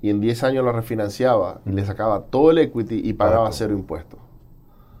y en 10 años la refinanciaba y le sacaba todo el equity y pagaba 0 impuestos.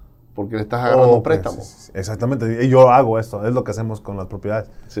 Porque le estás agarrando préstamos. Exactamente. Y yo hago esto. Es lo que hacemos con las propiedades.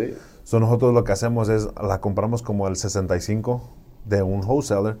 Sí. Nosotros lo que hacemos es, la compramos como el 65 de un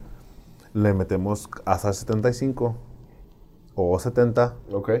wholesaler. Le metemos hasta el 75 o 70.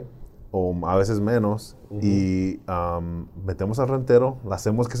 Ok. O a veces menos. Y metemos al rentero. La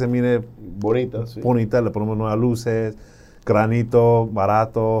hacemos que se mire bonita. Sí. Bonita. Le ponemos nuevas luces. Granito,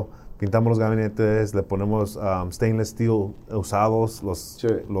 barato. Pintamos los gabinetes, le ponemos stainless steel usados, los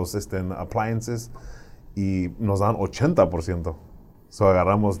appliances, y nos dan 80%.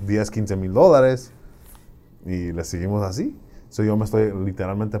 Agarramos $10, $15,000 y le seguimos así. Yo me estoy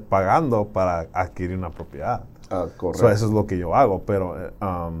literalmente pagando para adquirir una propiedad. Correcto. Eso es lo que yo hago, pero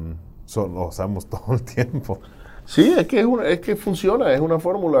lo usamos todo el tiempo. Sí, es que funciona, es una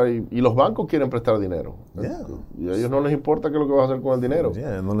fórmula y los bancos quieren prestar dinero. Yeah. Y a ellos no les importa qué es lo que vas a hacer con el dinero.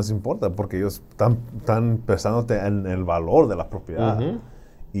 Yeah, no les importa porque ellos están pensándote en el valor de la propiedad.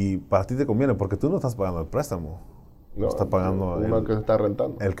 Y para ti te conviene porque tú no estás pagando el préstamo. No, estás pagando el que está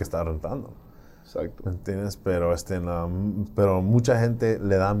rentando. El que está rentando. Exacto. ¿Me entiendes? Pero mucha gente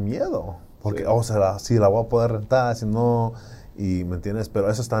le da miedo. Porque, si la voy a poder rentar, si no... Y, ¿me entiendes? Pero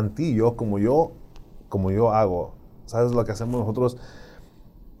eso está en ti. Como yo hago, ¿sabes lo que hacemos nosotros?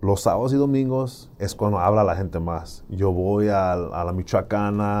 Los sábados y domingos es cuando habla la gente más. Yo voy a la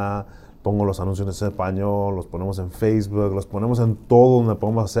Michoacana, pongo los anuncios en español, los ponemos en Facebook, los ponemos en todo donde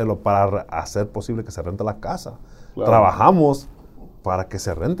podemos hacerlo para hacer posible que se rente la casa. Claro. Trabajamos para que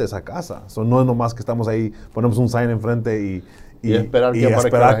se rente esa casa. No es nomás que estamos ahí, ponemos un sign enfrente y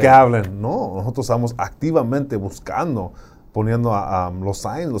esperar que hablen. No, nosotros estamos activamente buscando, poniendo los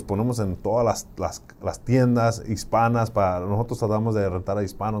signs, los ponemos en todas las tiendas hispanas. Nosotros tratamos de rentar a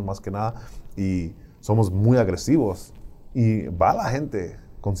hispanos más que nada y somos muy agresivos. Y va la gente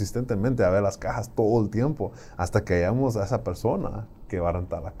consistentemente a ver las cajas todo el tiempo hasta que hallamos a esa persona que va a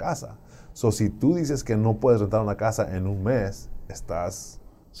rentar la casa. Si tú dices que no puedes rentar una casa en un mes,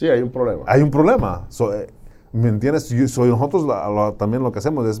 Sí, hay un problema. Hay un problema. ¿Me entiendes? Nosotros también lo que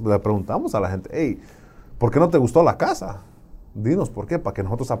hacemos es le preguntamos a la gente, hey, ¿por qué no te gustó la casa? Dinos por qué, para que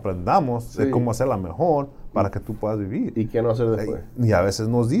nosotros aprendamos de cómo hacerla mejor para que tú puedas vivir. ¿Y qué no hacer después? Y a veces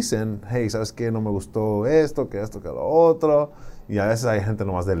nos dicen, hey, ¿sabes qué? No me gustó esto, que lo otro. Y a veces hay gente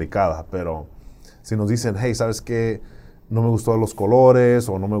nomás delicada, pero si nos dicen, hey, ¿sabes qué? No me gustó los colores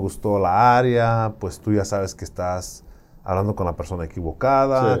o no me gustó la área, pues tú ya sabes que estás hablando con la persona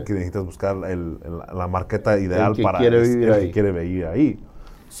equivocada, que necesitas buscar la marqueta ideal para el que quiere vivir ahí.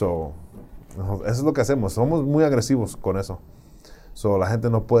 Eso es lo que hacemos. Somos muy agresivos con eso. La gente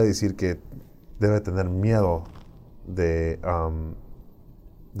no puede decir que debe tener miedo de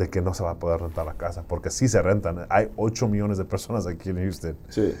que no se va a poder rentar la casa, porque sí se rentan. Hay 8 millones de personas aquí en Houston.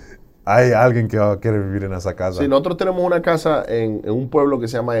 Sí. Hay alguien que quiere vivir en esa casa. Sí, nosotros tenemos una casa en un pueblo que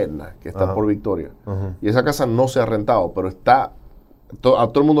se llama Edna, que está por Victoria. Y esa casa no se ha rentado, pero a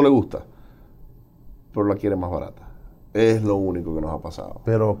todo el mundo le gusta. Pero la quiere más barata. Es lo único que nos ha pasado.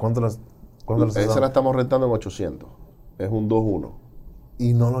 Pero ¿cuánto las esa la estamos rentando en 800. Es un 2-1.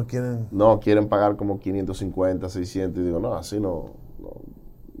 ¿Y no lo quieren? No, quieren pagar como 550, 600. Y digo, no, así no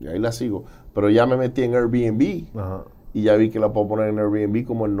Y ahí la sigo. Pero ya me metí en Airbnb y ya vi que la puedo poner en Airbnb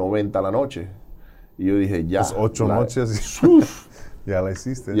como en 90 a la noche. Y yo dije, ya. Pues 8 noches. Ya la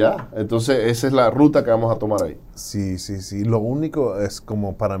hiciste. Ya. Entonces, esa es la ruta que vamos a tomar ahí. Sí. Lo único es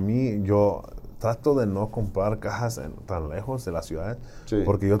como para mí, yo trato de no comprar casas tan lejos de la ciudad. Sí.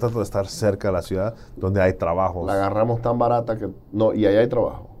 Porque yo trato de estar cerca de la ciudad donde hay trabajos. La agarramos tan barata que... No, y ahí hay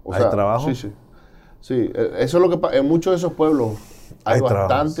trabajo. ¿Hay trabajo? Sí. Sí, eso es lo que pasa. En muchos de esos pueblos hay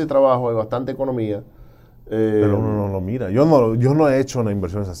bastante trabajo, hay bastante economía. Pero uno no lo mira. Yo no he hecho una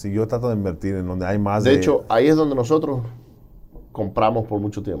inversión así. Yo trato de invertir en donde hay más de hecho, ahí es donde nosotros compramos por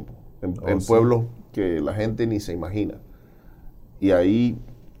mucho tiempo. En pueblos que la gente ni se imagina. Y ahí...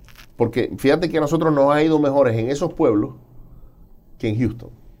 Porque fíjate que a nosotros nos ha ido mejores en esos pueblos que en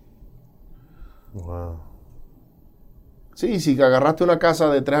Houston. Wow. Sí, si agarraste una casa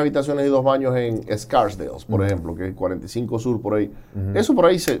de 3 habitaciones y 2 baños en Scarsdale, por ejemplo, que es 45 Sur, por ahí, eso por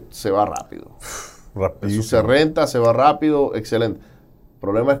ahí se va rápido. Rapidísimo. Eso se renta, se va rápido, excelente. El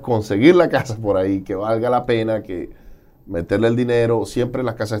problema es conseguir la casa por ahí, que valga la pena, que meterle el dinero. Siempre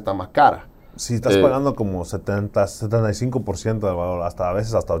las casas están más caras. Si estás pagando como 75% del valor, a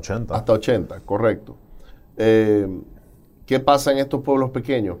veces hasta 80%. Hasta 80%, correcto. ¿Qué pasa en estos pueblos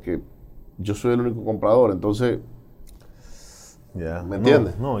pequeños? Que yo soy el único comprador, entonces... Yeah. ¿Me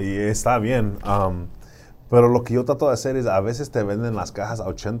entiendes? No, y está bien. Pero lo que yo trato de hacer es, a veces te venden las cajas a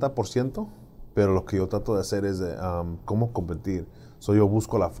 80%, pero lo que yo trato de hacer es cómo competir. Yo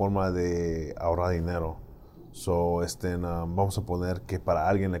busco la forma de ahorrar dinero. Vamos a poner que para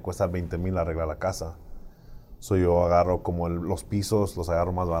alguien le cuesta 20,000 arreglar la casa. Yo agarro como los pisos, los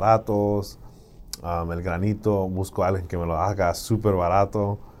agarro más baratos. El granito, busco a alguien que me lo haga súper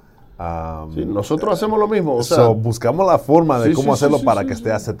barato. Sí, nosotros hacemos lo mismo. O sea, buscamos la forma de cómo hacerlo para que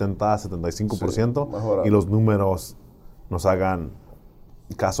esté a 70, 75% sí, y los números nos hagan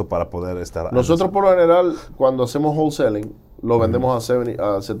caso para poder estar... Nosotros por lo general, cuando hacemos wholesaling, lo vendemos a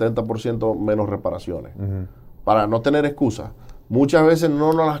 70% menos reparaciones. Para no tener excusas. Muchas veces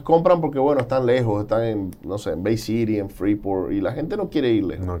no nos las compran porque, bueno, están lejos, están en, no sé, en Bay City, en Freeport, y la gente no quiere ir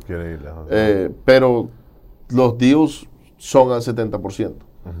lejos. No quiere ir lejos. Pero los deals son al 70%.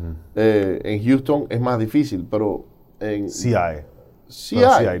 En Houston es más difícil, pero sí hay. Sí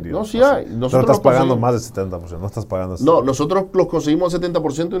hay. No estás pagando más del 70%, no estás pagando... No, nosotros los conseguimos al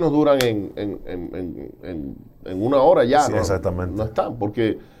 70% y nos duran en una hora ya. Sí, exactamente. No están,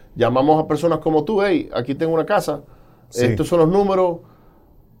 porque llamamos a personas como tú, hey, aquí tengo una casa, estos son los números,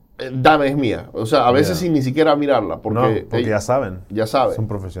 dame, es mía. O sea, a veces sin ni siquiera mirarla, porque ya saben. Ya saben. Son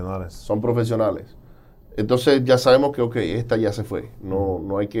profesionales. Son profesionales. Entonces ya sabemos que, ok, esta ya se fue.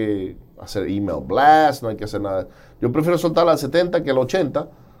 No hay que hacer email blast, no hay que hacer nada. Yo prefiero soltarla al 70 que al 80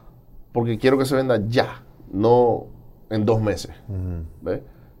 porque quiero que se venda ya, no en 2 meses. ¿Ves?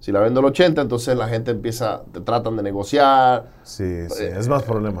 Si la vendo al 80, entonces la gente te tratan de negociar. Sí, es más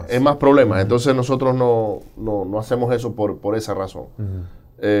problemas. Es más problemas. Entonces nosotros no hacemos eso por esa razón.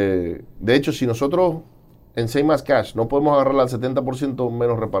 De hecho, si nosotros en Same as Cash no podemos agarrarla al 70%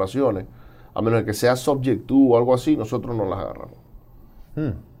 menos reparaciones, a menos que sea subject to o algo así, nosotros no las agarramos.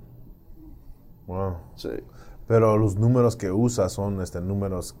 Wow. Sí. Pero los números que usas son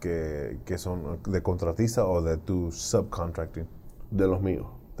números que son de contratista o de tu subcontracting. De los míos.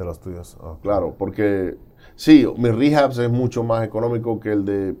 De los tuyos. Okay. Claro, porque sí, mi rehabs es mucho más económico que el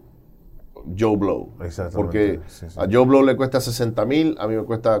de Joe Blow. Exactamente. Porque a Joe Blow le cuesta 60,000, a mí me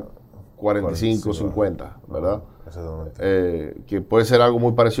cuesta 45, 50, ¿verdad? Exactamente. Que puede ser algo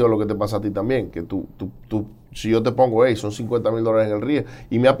muy parecido a lo que te pasa a ti también, que tú si yo te pongo, hey, son $50,000 en el rehab,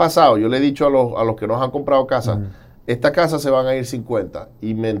 y me ha pasado, yo le he dicho a los que nos han comprado casa, esta casa se van a ir 50,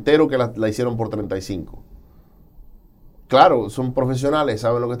 y me entero que la hicieron por 35. Claro, son profesionales,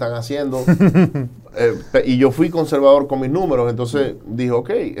 saben lo que están haciendo, y yo fui conservador con mis números, entonces dije, ok,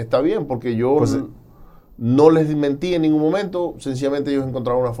 está bien, porque yo no les mentí en ningún momento, sencillamente ellos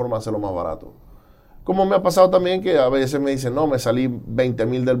encontraron una forma de hacerlo más barato. Como me ha pasado también que a veces me dicen, no, me salí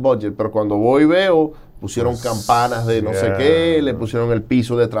 20,000 del budget, pero cuando voy y veo, pusieron campanas de no sé qué, le pusieron el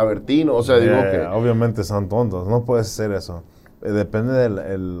piso de travertino, o sea, digo que... Obviamente son tontos, no puedes hacer eso. Depende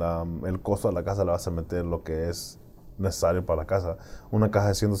del costo de la casa, le vas a meter lo que es necesario para la casa. Una caja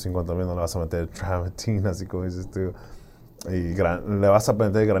de 150,000 no le vas a meter travertino, así como dices tú. Y le vas a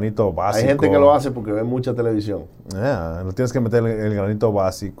meter granito básico. Hay gente que lo hace porque ve mucha televisión. Le tienes que meter el granito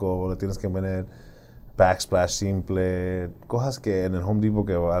básico, le tienes que meter backsplash simple, cosas que en el Home Depot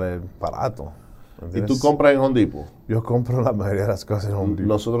que vale barato. ¿Y tú compras en Home Depot? Yo compro la mayoría de las cosas en Home Depot.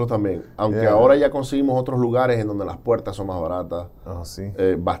 Nosotros también. Aunque ahora ya conseguimos otros lugares en donde las puertas son más baratas. Sí.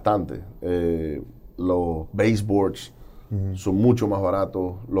 Bastante. Los baseboards son mucho más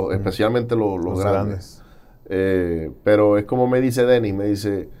baratos, especialmente los grandes. Pero es como me dice Dennis, me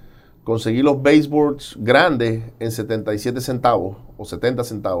dice, conseguí los baseboards grandes en 77 centavos o 70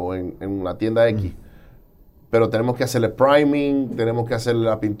 centavos en la tienda X. Pero tenemos que hacerle priming, tenemos que hacerle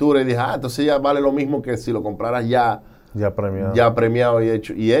la pintura. Y dije, entonces ya vale lo mismo que si lo compraras ya premiado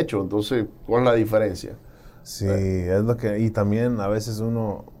y hecho. Entonces, ¿cuál es la diferencia? Sí, es lo que... Y también a veces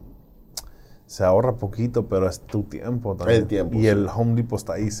uno se ahorra poquito, pero es tu tiempo también. El tiempo. Y el Home Depot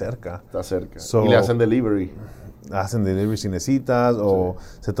está ahí cerca. Está cerca. Y le hacen delivery. Hacen delivery si necesitas, o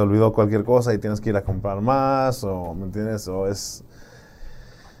se te olvidó cualquier cosa y tienes que ir a comprar más, o ¿me entiendes? O es...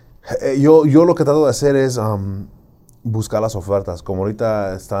 Yo lo que trato de hacer es buscar las ofertas. Como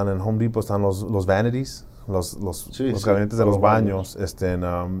ahorita están en Home Depot, están los vanities, los gabinetes de los baños, están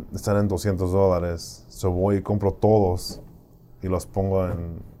en $200. So voy y compro todos y los pongo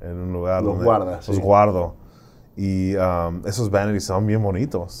en un lugar los donde guardas, los guardo. Y esos vanities son bien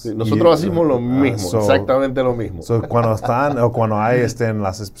bonitos. Sí, nosotros hacemos lo mismo, exactamente lo mismo. Cuando están, o cuando hay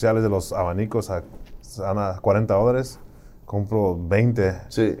las especiales de los abanicos a $40, compro 20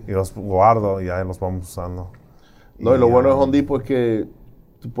 y los guardo y ahí los vamos usando. Y lo bueno de Home Depot es que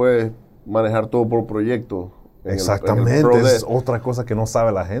tú puedes manejar todo por proyecto. Exactamente, es otra cosa que no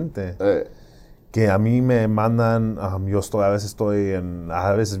sabe la gente. Que a mí me mandan, a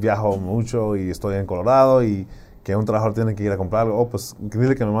veces viajo mucho y estoy en Colorado y que un trabajador tiene que ir a comprar algo. Pues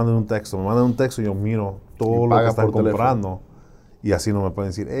dile que me manden un texto. Me mandan un texto y yo miro todo lo que están comprando. Y así no me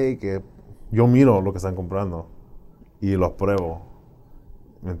pueden decir, que yo miro lo que están comprando y los pruebo.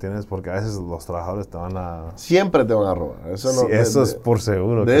 ¿Me entiendes? Porque a veces los trabajadores te van a... Siempre te van a robar. Eso es por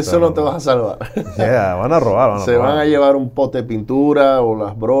seguro. De eso no te vas a salvar. Van a robar. Se van a llevar un pote de pintura o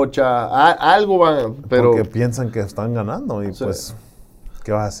las brochas. Algo van... Porque piensan que están ganando y pues...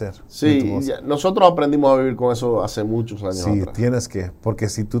 ¿Qué vas a hacer? Sí, nosotros aprendimos a vivir con eso hace muchos años atrás. Sí, tienes que. Porque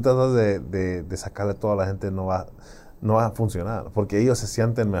si tú tratas de sacarle a toda la gente, no va a funcionar. Porque ellos se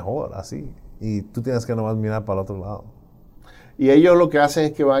sienten mejor así. Y tú tienes que nomás mirar para el otro lado. Y ellos lo que hacen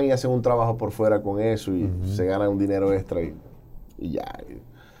es que van y hacen un trabajo por fuera con eso y se ganan un dinero extra y ya.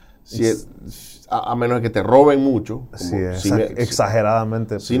 A menos que te roben mucho. Sí,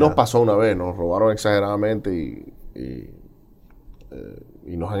 exageradamente. Sí nos pasó una vez, nos robaron exageradamente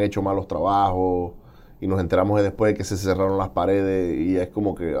y nos han hecho malos trabajos y nos enteramos después de que se cerraron las paredes y es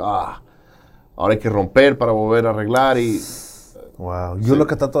como que, ahora hay que romper para volver a arreglar y... Wow. Yo lo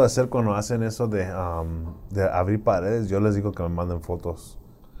que trato de hacer cuando hacen eso de abrir paredes, yo les digo que me manden fotos.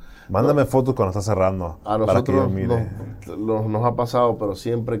 Mándame fotos cuando está cerrando. A nosotros nos ha pasado, pero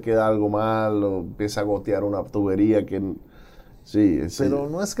siempre queda algo mal, o empieza a gotear una tubería que... Sí. Pero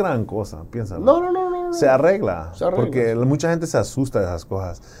no es gran cosa, piénsalo. No. Se arregla. Porque mucha gente se asusta de esas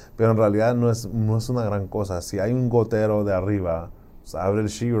cosas, pero en realidad no es una gran cosa. Si hay un gotero de arriba, pues abre el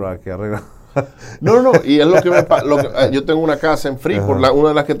sheetrock que arregla. No, y es lo que yo tengo una casa en Freeport, una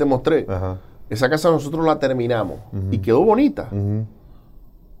de las que te mostré. Esa casa nosotros la terminamos y quedó bonita.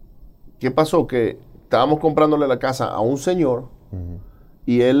 ¿Qué pasó? Que estábamos comprándole la casa a un señor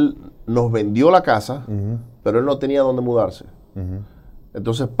y él nos vendió la casa, pero él no tenía dónde mudarse.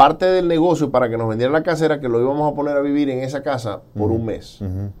 Entonces parte del negocio para que nos vendiera la casa era que lo íbamos a poner a vivir en esa casa por un mes.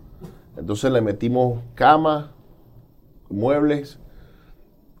 Entonces le metimos cama, muebles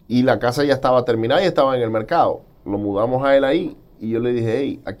y la casa ya estaba terminada y estaba en el mercado. Lo mudamos a él ahí y yo le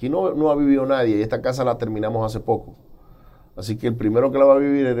dije, aquí no ha vivido nadie y esta casa la terminamos hace poco. Así que el primero que la va a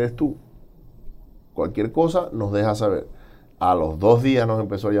vivir eres tú. Cualquier cosa nos deja saber. A los 2 días nos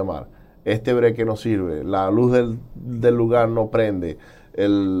empezó a llamar. Este breque no sirve, la luz del lugar no prende,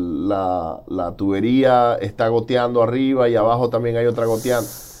 la tubería está goteando arriba y abajo también hay otra goteando.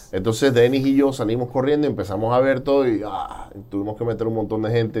 Entonces Dennis y yo salimos corriendo y empezamos a ver todo y tuvimos que meter un montón de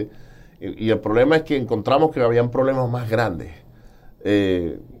gente. Y el problema es que encontramos que habían problemas más grandes.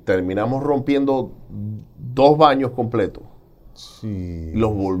 Terminamos rompiendo 2 baños completos. Sí.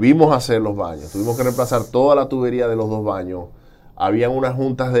 Los volvimos a hacer los baños. Tuvimos que reemplazar toda la tubería de los 2 baños. Habían unas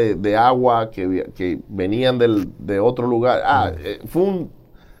juntas de agua que venían de otro lugar. Fue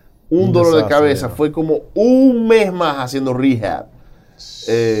un dolor de cabeza. Fue como un mes más haciendo rehab.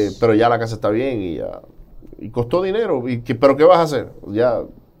 Pero ya la casa está bien y costó dinero. ¿Pero qué vas a hacer? Ya.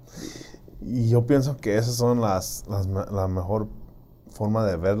 Y yo pienso que esas son la mejor forma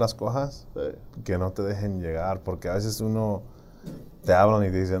de ver las cosas. Que no te dejen llegar. Porque a veces te hablan y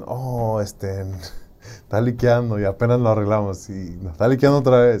te dicen, está liqueando y apenas lo arreglamos y nos está liqueando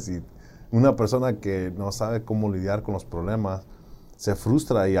otra vez. Y una persona que no sabe cómo lidiar con los problemas se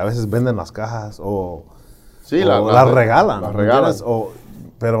frustra y a veces venden las cajas o las regalan. Las regalan.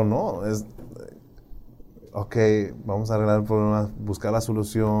 Pero no, ok, vamos a arreglar el problema, buscar la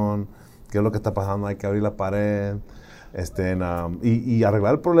solución, qué es lo que está pasando, hay que abrir la pared, y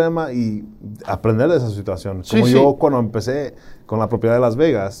arreglar el problema y aprender de esa situación. Como yo cuando empecé con la propiedad de Las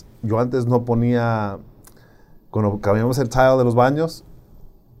Vegas, yo antes no ponía, cuando cambiamos el tile de los baños,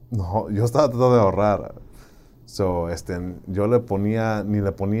 no, yo estaba tratando de ahorrar. So, yo le ponía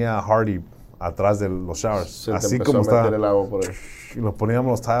Hardy atrás de los showers. Así como está. Nos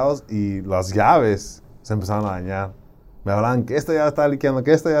poníamos los tiles y las llaves se empezaban a dañar. Me hablaban que esta ya está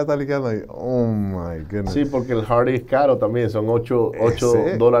liqueando. Y, oh my goodness. Sí, porque el Hardy es caro también. Son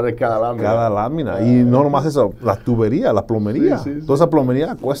 $8 cada lámina. Cada lámina. Y no nomás eso, la tubería, la plomería. Toda esa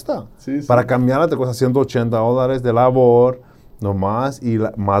plomería cuesta. Para cambiarla te cuesta $180 de labor nomás y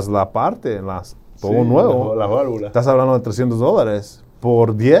más la parte, todo nuevo. Las válvulas. Estás hablando de $300.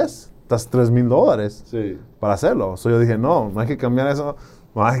 Por 10, estás $3,000 para hacerlo. Yo dije, no hay que cambiar eso.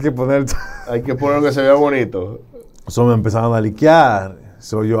 No hay que poner... hay que poner que se vea bonito. Me empezaron a liquear.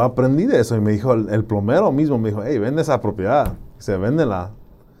 Yo aprendí de eso y me dijo, el plomero mismo me dijo, hey, vende esa propiedad. Dice, véndela.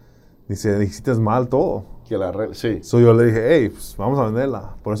 Dice, hiciste mal todo. Que la sí. Yo le dije, hey, pues, vamos a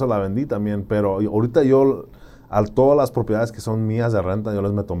venderla. Por eso la vendí también. Pero ahorita a todas las propiedades que son mías de renta, yo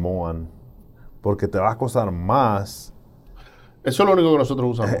les meto MOAN. Porque te va a costar más. Eso es lo único que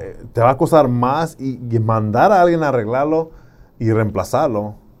nosotros usamos. Te va a costar más y mandar a alguien a arreglarlo y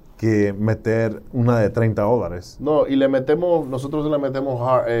reemplazarlo que meter una de $30. No, y nosotros le metemos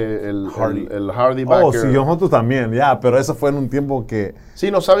el Hardy Backer. Oh, sí, nosotros también, pero eso fue en un tiempo que...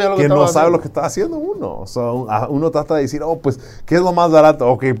 Sí, no sabía lo que estaba haciendo. Sabe lo que está haciendo uno. Uno trata de decir, pues, ¿qué es lo más barato?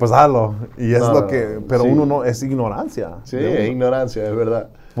 Ok, pues hazlo. Y es lo que... Pero uno no, es ignorancia. Sí, es ignorancia, es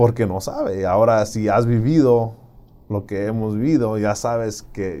verdad. Porque no sabe. Ahora, si has vivido lo que hemos vivido, ya sabes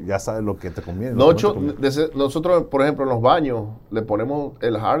lo que te conviene. Nosotros, por ejemplo, en los baños le ponemos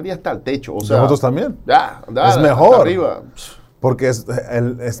el Hardy hasta el techo. O sea, nosotros también. Es mejor. Hasta arriba. Porque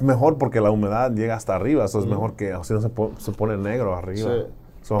es mejor porque la humedad llega hasta arriba. Eso es mejor que si no se pone negro arriba.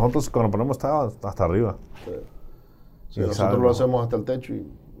 Sí. Nosotros cuando ponemos hasta arriba. Sí, nosotros lo hacemos hasta el techo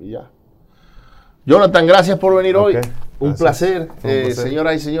y ya. Jonathan, gracias por venir hoy. Un placer.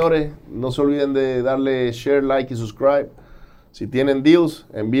 Señoras y señores, no se olviden de darle share, like y subscribe. Si tienen deals,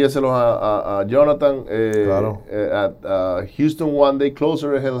 envíeselos a Jonathan. Claro. Houston One Day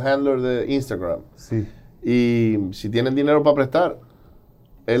Closer es el handler de Instagram. Sí. Y si tienen dinero para prestar,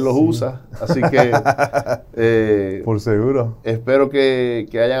 él los usa. Así que... por seguro. Espero que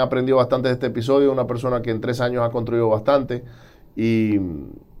hayan aprendido bastante de este episodio. Una persona que en 3 años ha construido bastante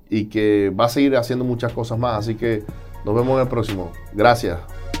y que va a seguir haciendo muchas cosas más. Así que nos vemos en el próximo. Gracias.